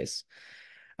bad place.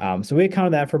 So we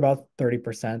accounted that for about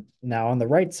 30%. Now on the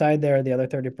right side there, the other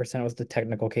 30% was the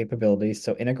technical capabilities.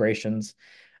 So integrations.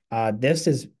 I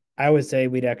would say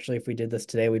we'd actually, if we did this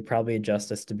today, we'd probably adjust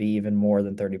this to be even more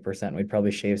than 30%. We'd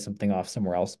probably shave something off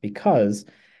somewhere else, because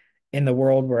in the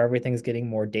world where everything's getting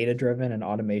more data driven and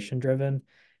automation driven,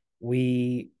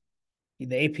 the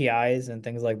APIs and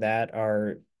things like that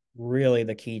are really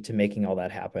the key to making all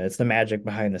that happen. It's the magic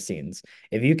behind the scenes.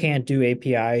 If you can't do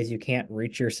APIs, you can't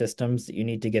reach your systems that you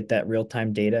need to get that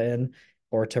real-time data in,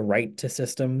 or to write to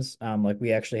systems. Like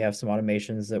we actually have some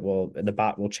automations that the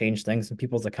bot will change things in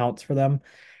people's accounts for them.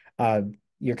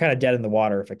 You're kind of dead in the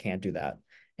water if it can't do that.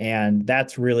 And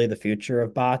that's really the future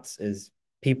of bots, is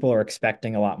people are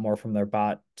expecting a lot more from their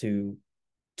bot to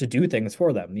do things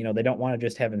for them. They don't want to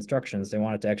just have instructions. They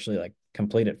want it to actually like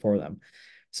complete it for them.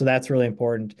 So that's really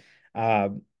important.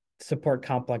 Support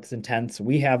complex intents.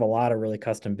 We have a lot of really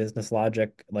custom business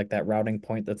logic, like that routing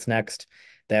point that's next,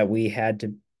 that we had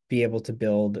to be able to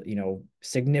build,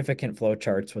 significant flow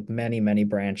charts with many, many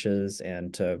branches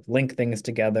and to link things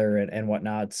together and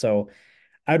whatnot. So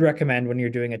I'd recommend when you're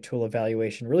doing a tool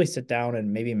evaluation, really sit down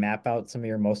and maybe map out some of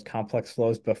your most complex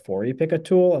flows before you pick a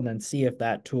tool, and then see if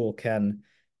that tool can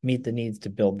meet the needs to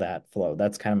build that flow.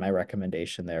 That's kind of my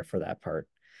recommendation there for that part.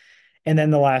 And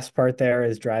then the last part there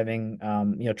is driving,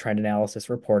 trend analysis.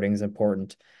 Reporting is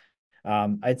important.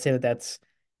 I'd say that's,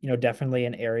 definitely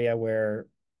an area where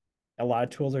a lot of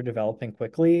tools are developing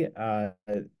quickly.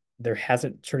 there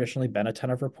hasn't traditionally been a ton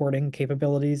of reporting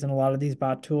capabilities in a lot of these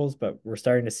bot tools, but we're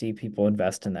starting to see people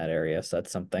invest in that area. So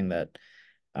that's something that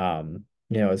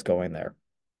is going there.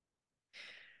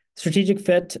 Strategic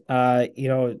fit,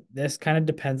 this kind of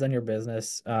depends on your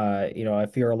business.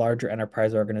 If you're a larger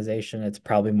enterprise organization, it's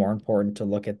probably more important to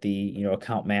look at the,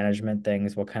 account management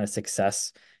things. What kind of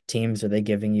success teams are they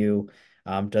giving you?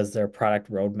 Does their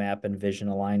product roadmap and vision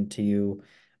align to you?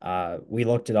 We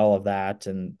looked at all of that,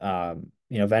 and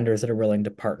vendors that are willing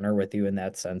to partner with you in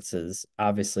that sense is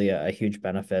obviously a huge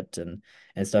benefit and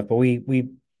stuff. But we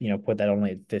put that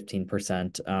only at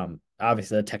 15%.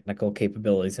 Obviously, the technical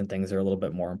capabilities and things are a little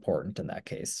bit more important in that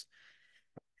case.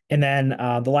 And then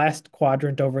the last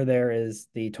quadrant over there is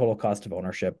the total cost of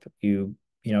ownership.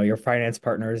 Your finance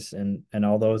partners and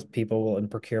all those people in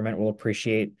procurement will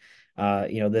appreciate.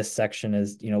 This section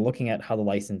is looking at how the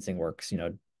licensing works.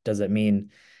 Does it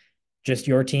mean just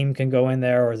your team can go in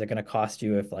there, or is it going to cost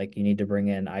you if like you need to bring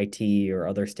in IT or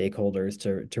other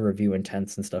stakeholders to review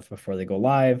intents and stuff before they go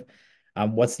live?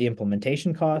 What's the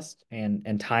implementation cost,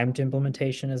 and time to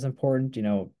implementation is important.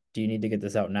 Do you need to get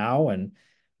this out now? And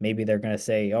maybe they're going to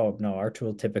say, oh no, our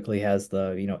tool typically has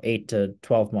the 8 to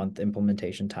 12 month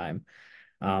implementation time.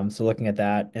 So looking at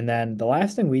that, and then the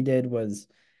last thing we did was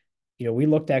we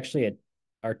looked actually at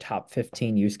our top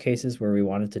 15 use cases where we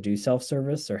wanted to do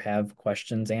self-service or have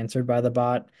questions answered by the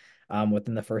bot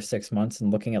within the first 6 months,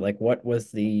 and looking at like what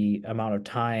was the amount of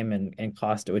time and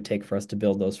cost it would take for us to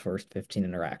build those first 15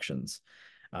 interactions.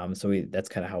 So that's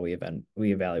kind of how we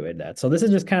evaluated that. So this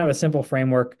is just kind of a simple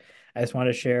framework I just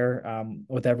wanted to share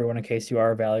with everyone in case you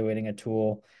are evaluating a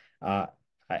tool.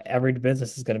 Every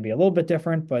business is going to be a little bit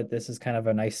different, but this is kind of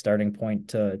a nice starting point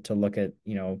to look at,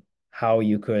 how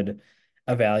you could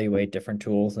evaluate different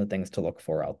tools and things to look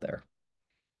for out there.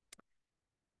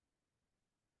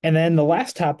 And then the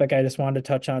last topic I just wanted to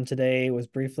touch on today was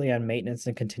briefly on maintenance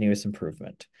and continuous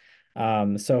improvement.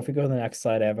 So if we go to the next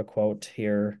slide, I have a quote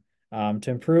here. To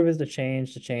improve is to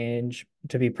change,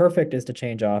 to be perfect is to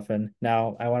change often.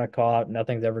 Now, I want to call out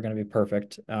nothing's ever going to be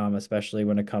perfect, especially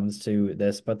when it comes to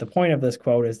this. But the point of this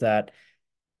quote is that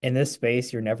in this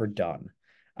space, you're never done.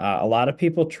 A lot of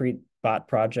people treat bot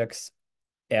projects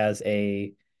as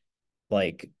a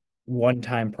like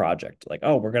one-time project, like,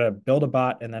 oh, we're going to build a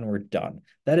bot and then we're done.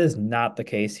 That is not the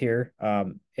case here.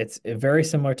 It's very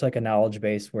similar to like a knowledge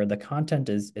base where the content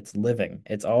it's living,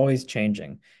 it's always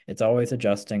changing, it's always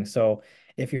adjusting. So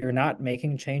if you're not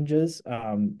making changes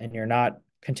and you're not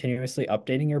continuously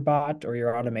updating your bot or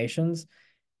your automations,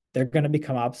 they're going to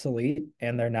become obsolete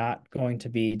and they're not going to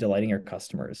be delighting your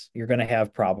customers. You're going to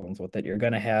have problems with it. You're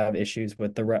going to have issues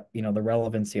with the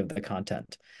relevancy of the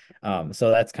content. So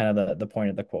that's kind of the point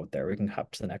of the quote there. We can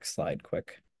hop to the next slide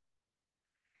quick.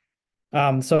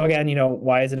 So again,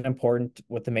 why is it important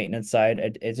with the maintenance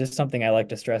side? It's just something I like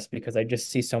to stress because I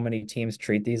just see so many teams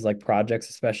treat these like projects,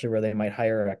 especially where they might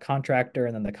hire a contractor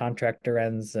and then the contractor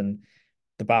ends and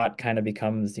the bot kind of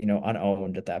becomes,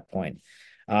 unowned at that point.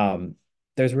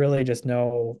 There's really just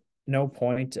no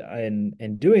point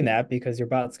in doing that because your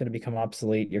bot's going to become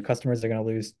obsolete. Your customers are going to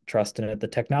lose trust in it. The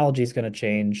technology is going to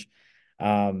change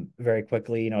very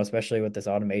quickly, especially with this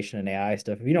automation and AI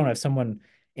stuff. If you don't have someone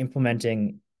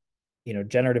implementing,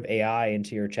 generative AI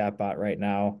into your chatbot right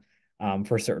now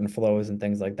for certain flows and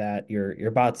things like that,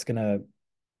 your bot's going to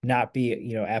not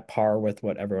be, at par with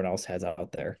what everyone else has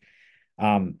out there.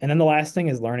 And then the last thing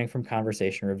is learning from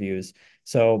conversation reviews.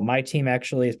 So my team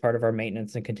actually, as part of our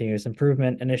maintenance and continuous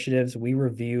improvement initiatives, we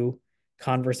review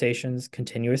conversations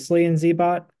continuously in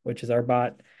ZBot, which is our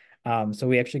bot. So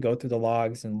we actually go through the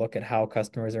logs and look at how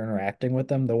customers are interacting with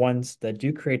them, the ones that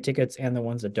do create tickets and the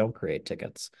ones that don't create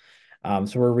tickets.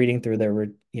 So we're reading through there.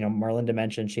 Marlinda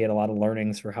mentioned she had a lot of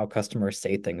learnings for how customers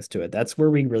say things to it. That's where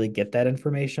we really get that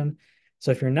information. So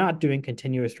if you're not doing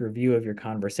continuous review of your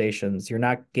conversations, you're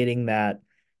not getting that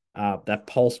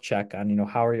pulse check on,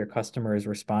 how are your customers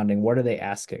responding? What are they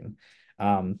asking?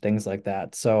 Things like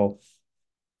that. So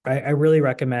I really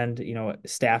recommend,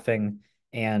 staffing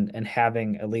and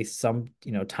having at least some,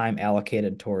 time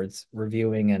allocated towards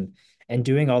reviewing and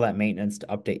doing all that maintenance to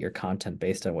update your content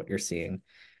based on what you're seeing.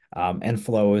 And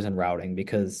flows and routing,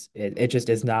 because it just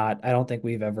is not, I don't think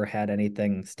we've ever had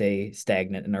anything stay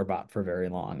stagnant in our bot for very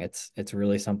long. It's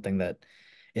really something that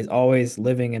is always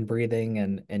living and breathing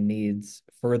and needs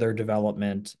further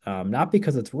development, not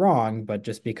because it's wrong, but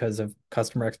just because of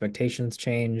customer expectations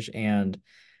change and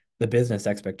the business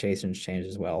expectations change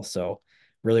as well. So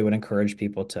really would encourage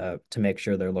people to make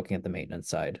sure they're looking at the maintenance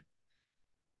side.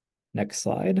 Next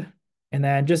slide. And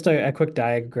then just a quick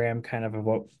diagram kind of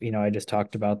what, I just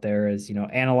talked about there is,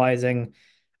 analyzing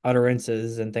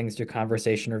utterances and things through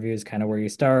conversation reviews, kind of where you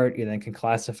start. You then can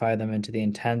classify them into the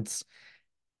intents,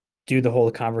 do the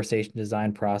whole conversation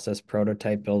design process,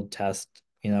 prototype, build, test,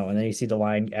 and then you see the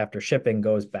line after shipping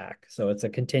goes back. So it's a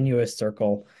continuous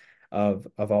circle of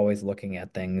always looking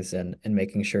at things and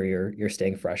making sure you're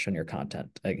staying fresh on your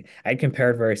content. I'd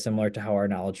compare it very similar to how our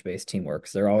knowledge-based team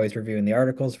works. They're always reviewing the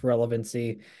articles for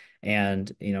relevancy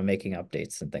and making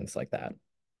updates and things like that.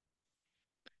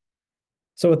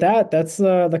 So with that, that's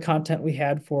the content we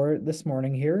had for this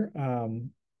morning here.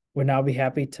 Would now be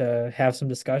happy to have some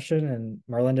discussion, and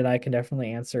Marlinda and I can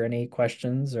definitely answer any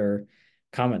questions or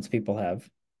comments people have.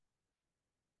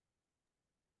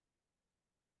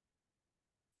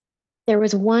 There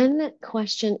was one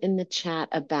question in the chat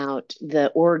about the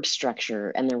org structure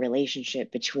and the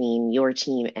relationship between your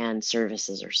team and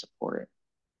services or support.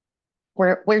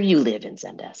 Where you live in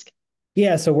Zendesk.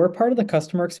 Yeah, so we're part of the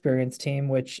customer experience team,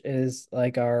 which is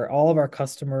like all of our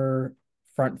customer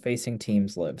front facing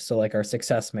teams live. So like our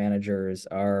success managers,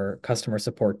 our customer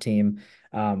support team,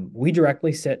 we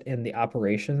directly sit in the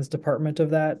operations department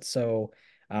of that. So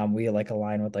we like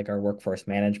align with like our workforce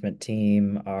management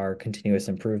team, our continuous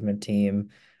improvement team.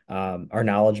 Our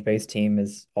knowledge base team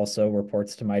is also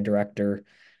reports to my director.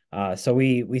 So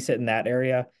we sit in that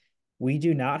area. We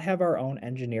do not have our own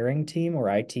engineering team or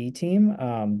IT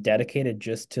team dedicated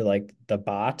just to like the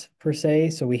bot per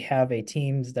se. So we have a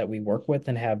teams that we work with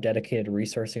and have dedicated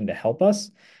resourcing to help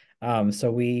us.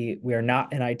 So we are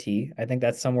not in IT. I think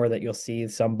that's somewhere that you'll see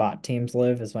some bot teams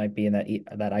live. This might be in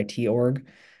that IT org.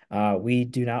 We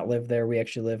do not live there. We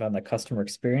actually live on the customer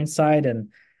experience side, and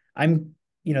I'm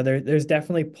there's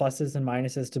definitely pluses and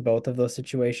minuses to both of those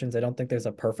situations. I don't think there's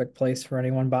a perfect place for any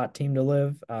one bot team to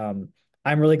live.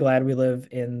 I'm really glad we live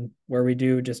in where we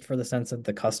do, just for the sense of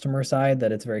the customer side,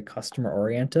 that it's very customer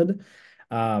oriented.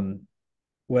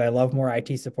 Would I love more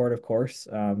IT support? Of course.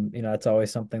 It's always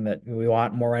something that we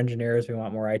want more engineers, we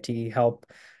want more IT help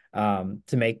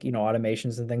to make,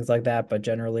 automations and things like that. But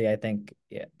generally, I think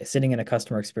sitting in a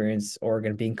customer experience org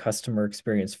and being customer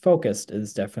experience focused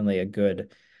is definitely a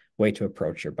good way to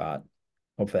approach your bot.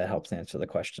 Hopefully that helps answer the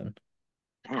question.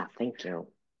 Yeah, thank you.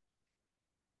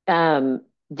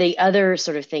 The other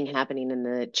sort of thing happening in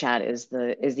the chat is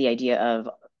the idea of,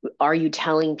 are you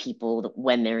telling people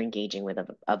when they're engaging with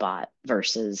a bot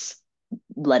versus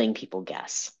letting people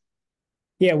guess?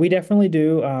 Yeah, we definitely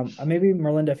do. Maybe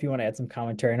Merlinda, if you want to add some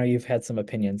commentary, I know you've had some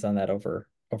opinions on that over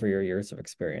your years of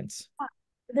experience.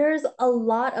 There's a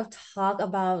lot of talk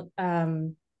about uh,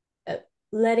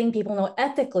 letting people know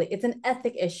ethically. It's an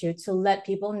ethic issue to let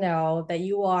people know that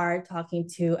you are talking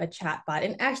to a chatbot.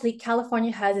 And actually,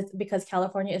 California has it because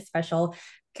California is special.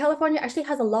 California actually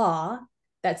has a law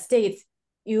that states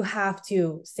you have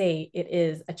to say it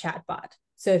is a chatbot.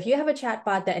 So if you have a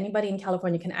chatbot that anybody in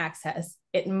California can access,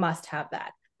 it must have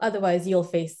that. Otherwise, you'll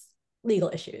face legal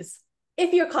issues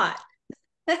if you're caught.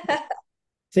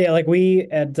 So yeah, like we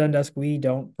at Zendesk, we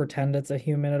don't pretend it's a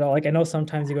human at all. Like I know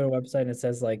sometimes you go to a website and it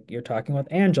says like you're talking with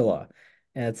Angela,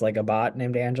 and it's like a bot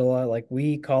named Angela. Like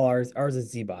we call ours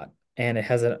is Zbot, and it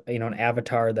has an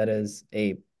avatar that is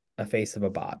a face of a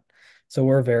bot. So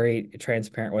we're very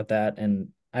transparent with that, and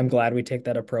I'm glad we take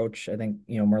that approach. I think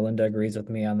Marlinda agrees with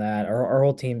me on that. Our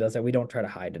whole team does that. We don't try to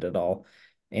hide it at all.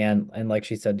 And like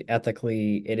she said,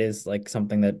 ethically, it is like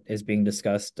something that is being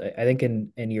discussed. I think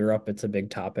in Europe, it's a big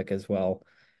topic as well.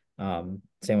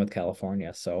 Same with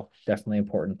California. So definitely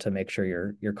important to make sure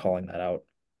you're calling that out.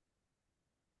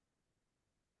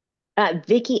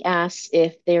 Vicky asks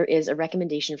if there is a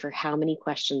recommendation for how many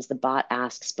questions the bot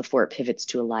asks before it pivots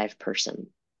to a live person.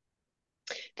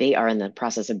 They are in the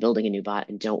process of building a new bot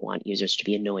and don't want users to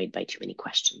be annoyed by too many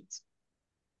questions.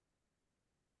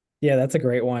 Yeah, that's a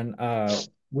great one.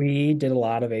 We did a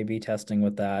lot of A/B testing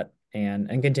with that and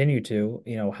continue to,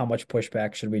 how much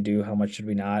pushback should we do? How much should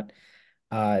we not?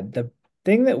 The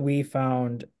thing that we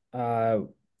found, so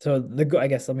I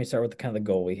guess let me start with the kind of the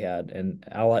goal we had, and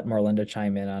I'll let Marlinda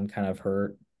chime in on kind of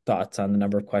her thoughts on the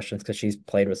number of questions because she's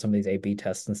played with some of these A/B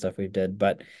tests and stuff we did.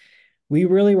 But we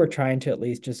really were trying to at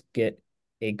least just get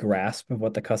a grasp of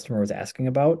what the customer was asking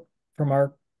about from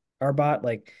our bot.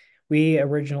 Like we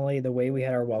originally, the way we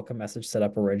had our welcome message set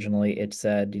up originally, it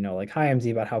said, like, "Hi, I'm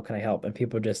Zbot. How can I help?" And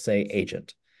people just say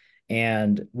agent.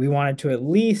 And we wanted to at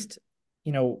least,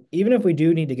 even if we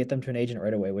do need to get them to an agent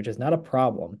right away, which is not a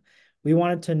problem, we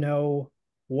wanted to know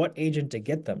what agent to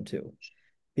get them to,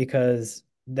 because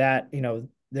that,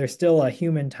 there's still a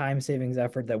human time savings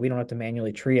effort that we don't have to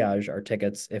manually triage our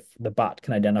tickets if the bot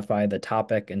can identify the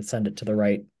topic and send it to the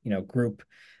right, group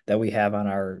that we have on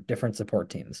our different support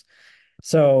teams.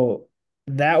 So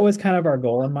that was kind of our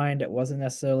goal in mind. It wasn't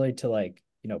necessarily to like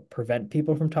prevent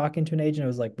people from talking to an agent. It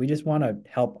was like, we just want to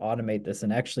help automate this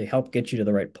and actually help get you to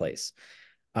the right place.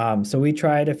 So we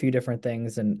tried a few different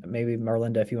things, and maybe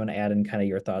Marlinda, if you want to add in kind of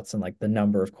your thoughts on like the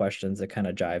number of questions, that kind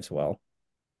of jives well.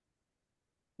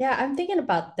 Yeah, I'm thinking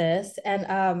about this.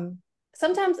 And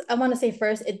sometimes I want to say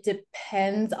first, it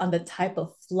depends on the type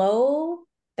of flow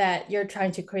that you're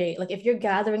trying to create. Like if you're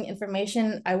gathering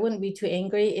information, I wouldn't be too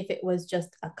angry if it was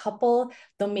just a couple.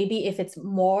 Though maybe if it's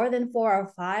more than 4 or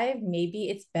 5, maybe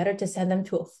it's better to send them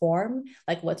to a form.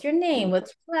 Like what's your name?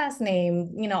 What's your last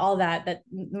name? All that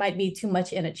might be too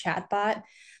much in a chat bot.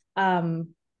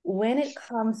 When it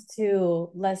comes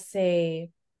to, let's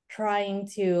say, trying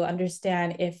to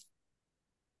understand if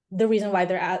the reason why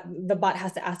the bot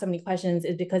has to ask so many questions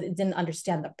is because it didn't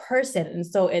understand the person. And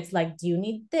so it's like, do you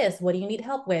need this? What do you need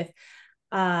help with?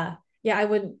 Yeah, I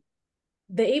would.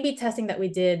 The A/B testing that we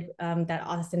did, that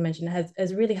Austin mentioned,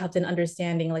 has really helped in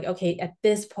understanding, like, okay, at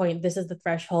this point, this is the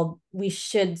threshold. We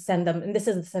should send them, and this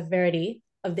is the severity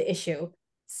of the issue.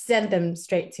 Send them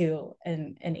straight to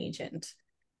an agent.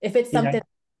 If it's Yeah. something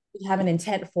we have an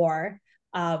intent for,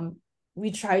 we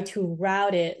try to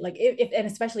route it, like if and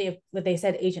especially if what they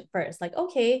said agent first, like,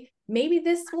 okay, maybe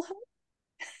this will help,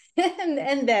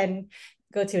 and then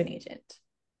go to an agent.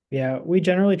 Yeah, we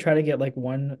generally try to get like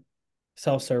one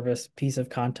self-service piece of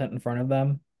content in front of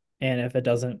them. And if it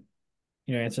doesn't,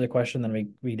 answer the question,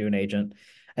 then we do an agent.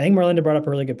 I think Marlinda brought up a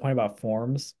really good point about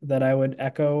forms that I would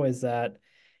echo, is that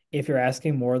if you're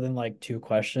asking more than like two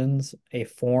questions, a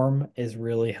form is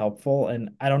really helpful. And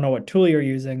I don't know what tool you're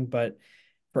using, but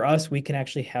for us, we can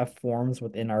actually have forms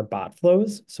within our bot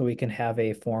flows. So we can have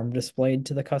a form displayed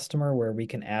to the customer where we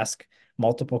can ask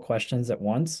multiple questions at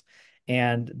once.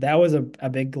 And that was a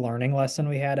big learning lesson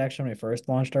we had actually when we first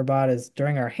launched our bot. Is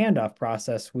during our handoff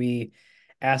process, we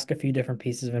ask a few different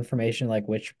pieces of information, like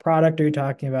which product are you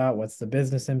talking about? What's the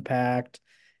business impact?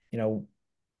 You know,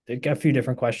 a few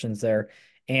different questions there.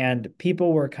 And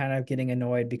people were kind of getting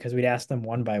annoyed because we'd ask them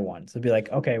one by one. So it'd be like,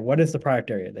 okay, what is the product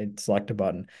area? They'd select a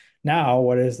button. Now,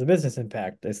 what is the business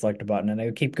impact? They select a button, and they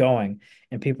would keep going.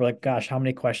 And people are like, gosh, how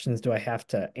many questions do I have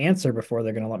to answer before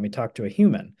they're going to let me talk to a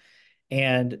human?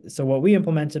 And so what we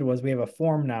implemented was we have a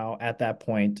form now at that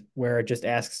point where it just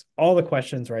asks all the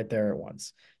questions right there at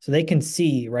once. So they can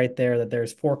see right there that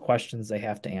there's 4 questions they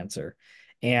have to answer.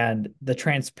 And the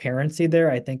transparency there,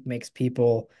 I think, makes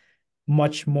people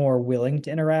much more willing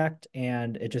to interact,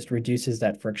 and it just reduces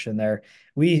that friction there.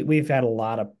 We've had a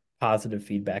lot of positive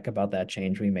feedback about that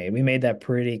change we made. We made that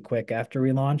pretty quick after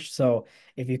we launched. So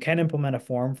if you can implement a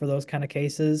form for those kind of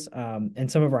cases,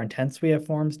 and some of our intents, we have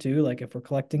forms too, like if we're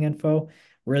collecting info,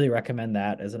 really recommend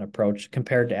that as an approach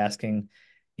compared to asking,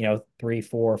 3,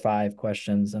 4, 5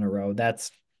 questions in a row.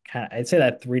 That's I'd say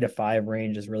that 3 to 5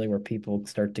 range is really where people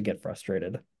start to get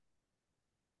frustrated.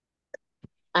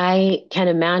 I can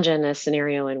imagine a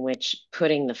scenario in which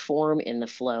putting the form in the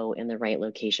flow in the right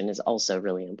location is also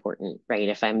really important, right?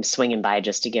 If I'm swinging by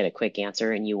just to get a quick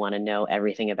answer and you want to know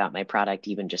everything about my product,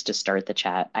 even just to start the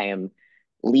chat, I am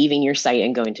leaving your site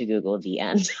and going to Google the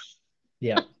end.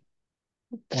 Yeah,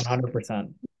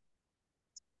 100%.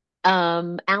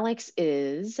 Alex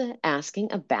is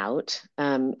asking about,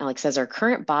 Alex says, our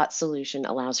current bot solution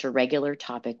allows for regular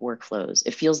topic workflows.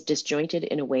 It feels disjointed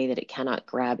in a way that it cannot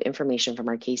grab information from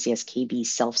our KCS/KB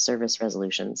self-service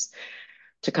resolutions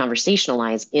to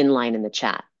conversationalize inline in the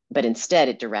chat, but instead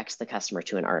it directs the customer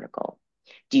to an article.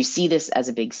 Do you see this as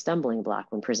a big stumbling block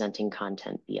when presenting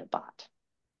content via bot?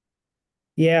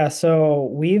 Yeah, so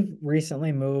we've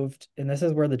recently moved, and this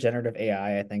is where the generative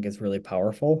AI, I think, is really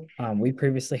powerful. We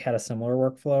previously had a similar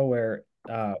workflow where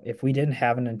if we didn't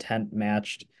have an intent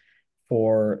matched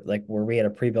for like where we had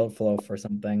a pre-built flow for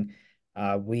something,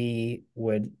 we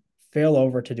would fail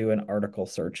over to do an article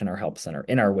search in our help center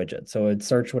in our widget. So it'd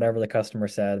search whatever the customer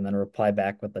said and then reply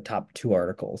back with the top 2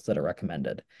 articles that are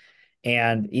recommended.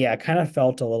 And yeah, it kind of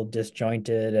felt a little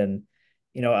disjointed and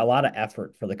a lot of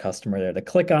effort for the customer there to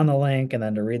click on the link and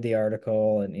then to read the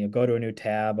article and go to a new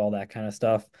tab, all that kind of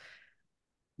stuff.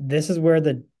 This is where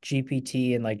the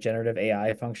GPT and like generative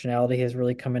AI functionality has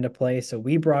really come into play. So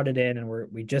we brought it in, and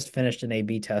we just finished an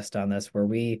A/B test on this where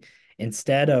we,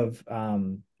 instead of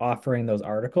offering those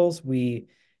articles, we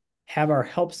have our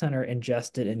help center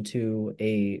ingested into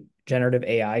a generative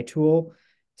AI tool.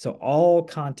 So all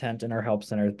content in our help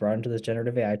center is brought into this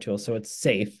generative AI tool. So it's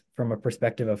safe from a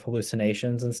perspective of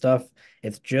hallucinations and stuff.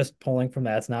 It's just pulling from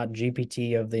that. It's not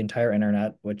GPT of the entire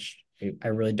internet, which I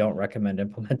really don't recommend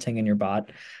implementing in your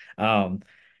bot.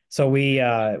 So we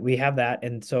have that.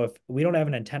 And so if we don't have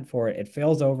an intent for it, it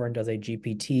fails over and does a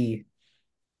GPT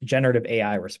generative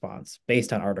AI response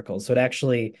based on articles. So it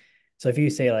actually So if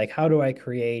you say like, how do I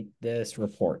create this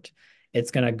report? It's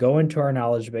going to go into our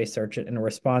knowledge base, search it, and it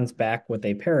responds back with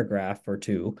a paragraph or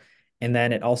two. And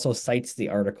then it also cites the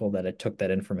article that it took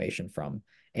that information from.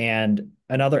 And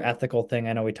another ethical thing,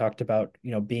 I know we talked about,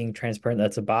 being transparent,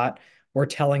 that's a bot. We're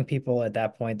telling people at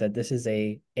that point that this is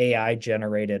a AI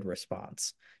generated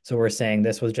response. So we're saying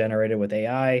this was generated with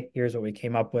AI. Here's what we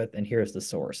came up with, and here's the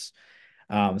source.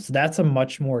 So that's a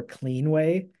much more clean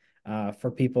way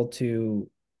for people to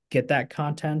get that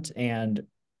content and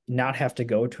not have to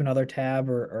go to another tab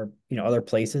or other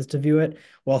places to view it,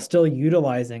 while still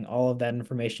utilizing all of that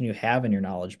information you have in your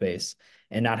knowledge base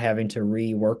and not having to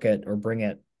rework it or bring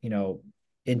it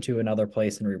into another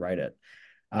place and rewrite it.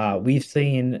 We've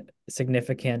seen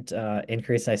significant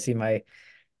increase. I see my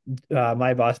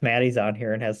boss Maddie's on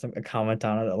here and has a comment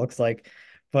on it, it looks like.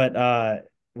 But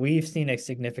we've seen a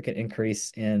significant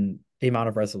increase in the amount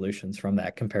of resolutions from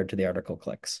that compared to the article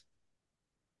clicks.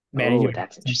 Maddie, do you Oh, want to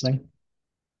that's say something?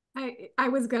 interesting. I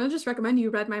was gonna just recommend, you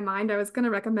read my mind. I was gonna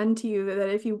recommend to you that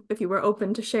if you were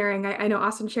open to sharing, I know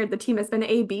Austin shared the team has been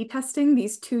A/B testing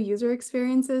these two user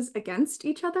experiences against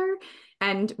each other.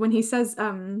 And when he says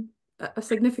a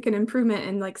significant improvement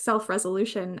in like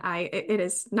self-resolution, it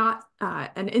is not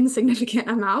an insignificant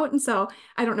amount. And so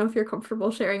I don't know if you're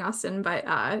comfortable sharing, Austin,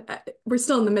 but we're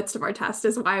still in the midst of our test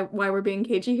is why we're being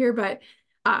cagey here. But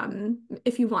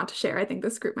if you want to share, I think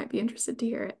this group might be interested to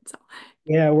hear it. So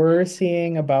Yeah, we're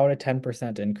seeing about a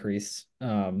 10% increase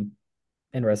in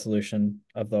resolution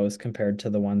of those compared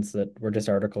to the ones that were just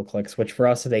article clicks, which for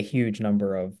us is a huge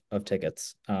number of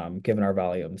tickets, given our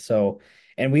volume. So,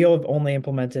 and we have only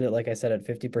implemented it, like I said, at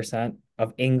 50%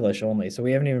 of English only. So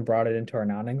we haven't even brought it into our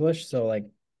non-English. So like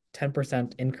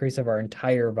 10% increase of our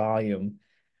entire volume,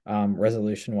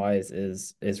 resolution wise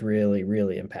is really,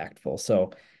 really impactful.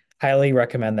 So highly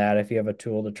recommend that if you have a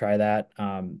tool to try that.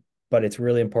 But it's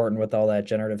really important with all that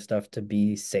generative stuff to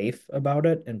be safe about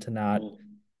it and to not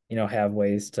Mm. have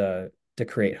ways to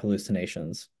create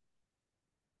hallucinations.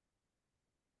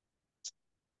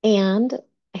 And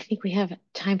I think we have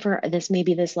time for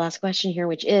this last question here,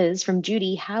 which is from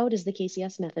Judy. How does the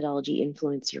KCS methodology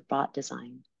influence your bot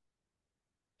design?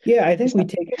 Yeah, I think Is we that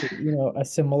take a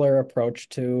similar approach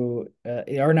to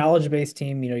our knowledge base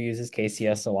team, uses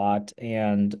KCS a lot,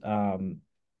 and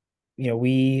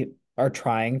we are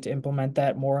trying to implement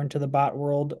that more into the bot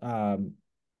world,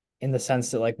 in the sense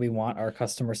that like we want our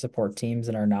customer support teams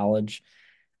and our knowledge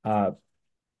uh,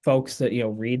 folks that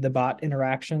read the bot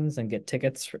interactions and get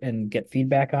tickets and get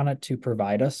feedback on it to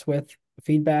provide us with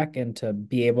feedback and to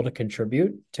be able to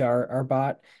contribute to our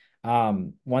bot.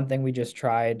 One thing we just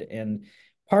tried, and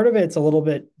part of it's a little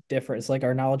bit different. It's like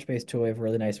our knowledge base tool. We have a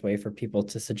really nice way for people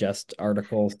to suggest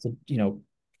articles to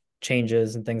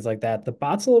changes and things like that. The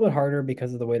bot's a little bit harder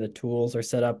because of the way the tools are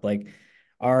set up. Like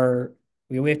our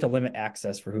we have to limit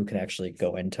access for who can actually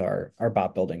go into our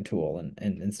bot building tool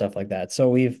and stuff like that. So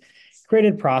we've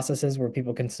created processes where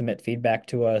people can submit feedback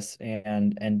to us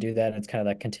and do that. And it's kind of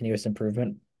that continuous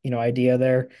improvement, idea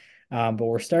there. But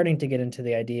we're starting to get into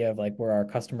the idea of like where our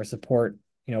customer support,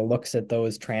 looks at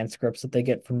those transcripts that they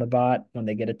get from the bot when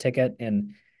they get a ticket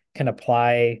and can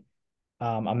apply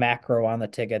a macro on the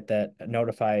ticket that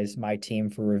notifies my team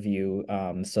for review,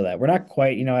 so that we're not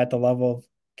quite, at the level of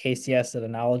KCS at a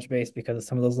knowledge base because of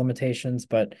some of those limitations,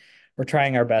 but we're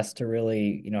trying our best to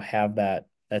really, have that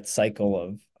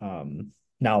cycle of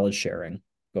knowledge sharing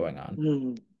going on.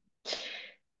 Mm.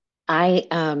 I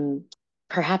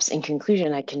perhaps in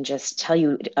conclusion, I can just tell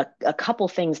you a couple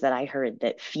things that I heard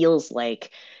that feels like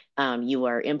you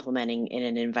are implementing in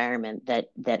an environment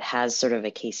that has sort of a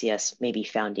KCS maybe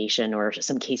foundation or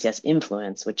some KCS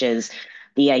influence, which is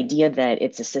the idea that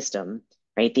it's a system,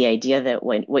 right? The idea that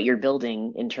what you're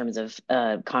building in terms of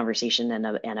conversation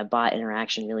and a bot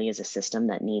interaction really is a system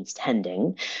that needs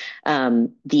tending.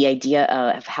 The idea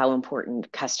of how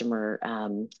important customer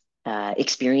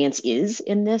experience is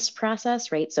in this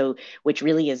process, right? So, which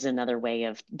really is another way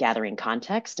of gathering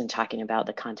context and talking about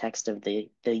the context of the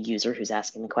user who's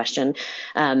asking the question.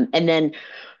 And then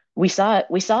we saw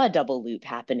a double loop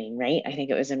happening, right? I think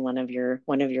it was in one of your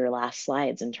last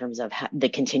slides in terms of the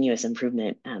continuous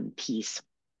improvement piece.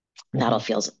 That all Mhm.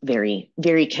 feels very,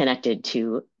 very connected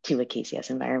to a KCS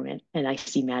environment. And I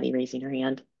see Maddie raising her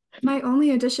hand. my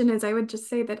only addition is I would just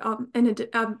say that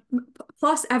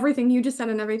plus everything you just said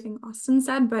and everything Austin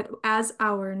said, but as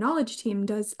our knowledge team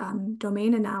does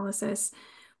domain analysis,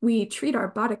 we treat our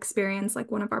bot experience like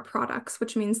one of our products,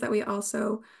 which means that we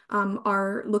also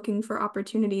are looking for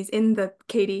opportunities in the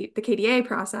KDA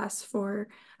process for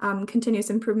continuous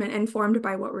improvement informed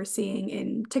by what we're seeing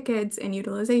in tickets, in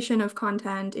utilization of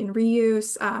content, in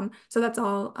reuse. So that's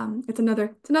all, it's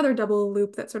another double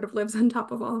loop that sort of lives on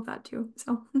top of all of that too.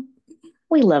 So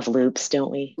We love loops,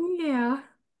 don't we? yeah.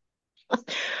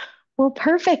 Well,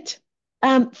 perfect.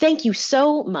 Thank you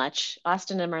so much,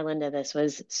 Austin and Marlinda. This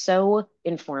was so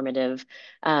informative.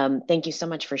 Thank you so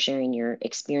much for sharing your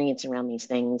experience around these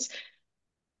things.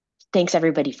 Thanks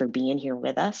everybody for being here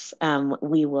with us.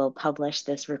 We will publish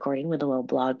this recording with a little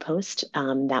blog post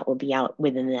that will be out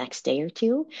within the next day or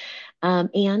two.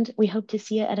 And we hope to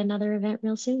see you at another event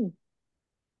real soon.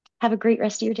 Have a great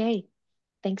rest of your day.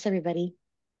 Thanks, everybody.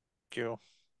 Thank you.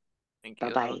 Thank you.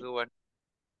 Have a Bye-bye. good one.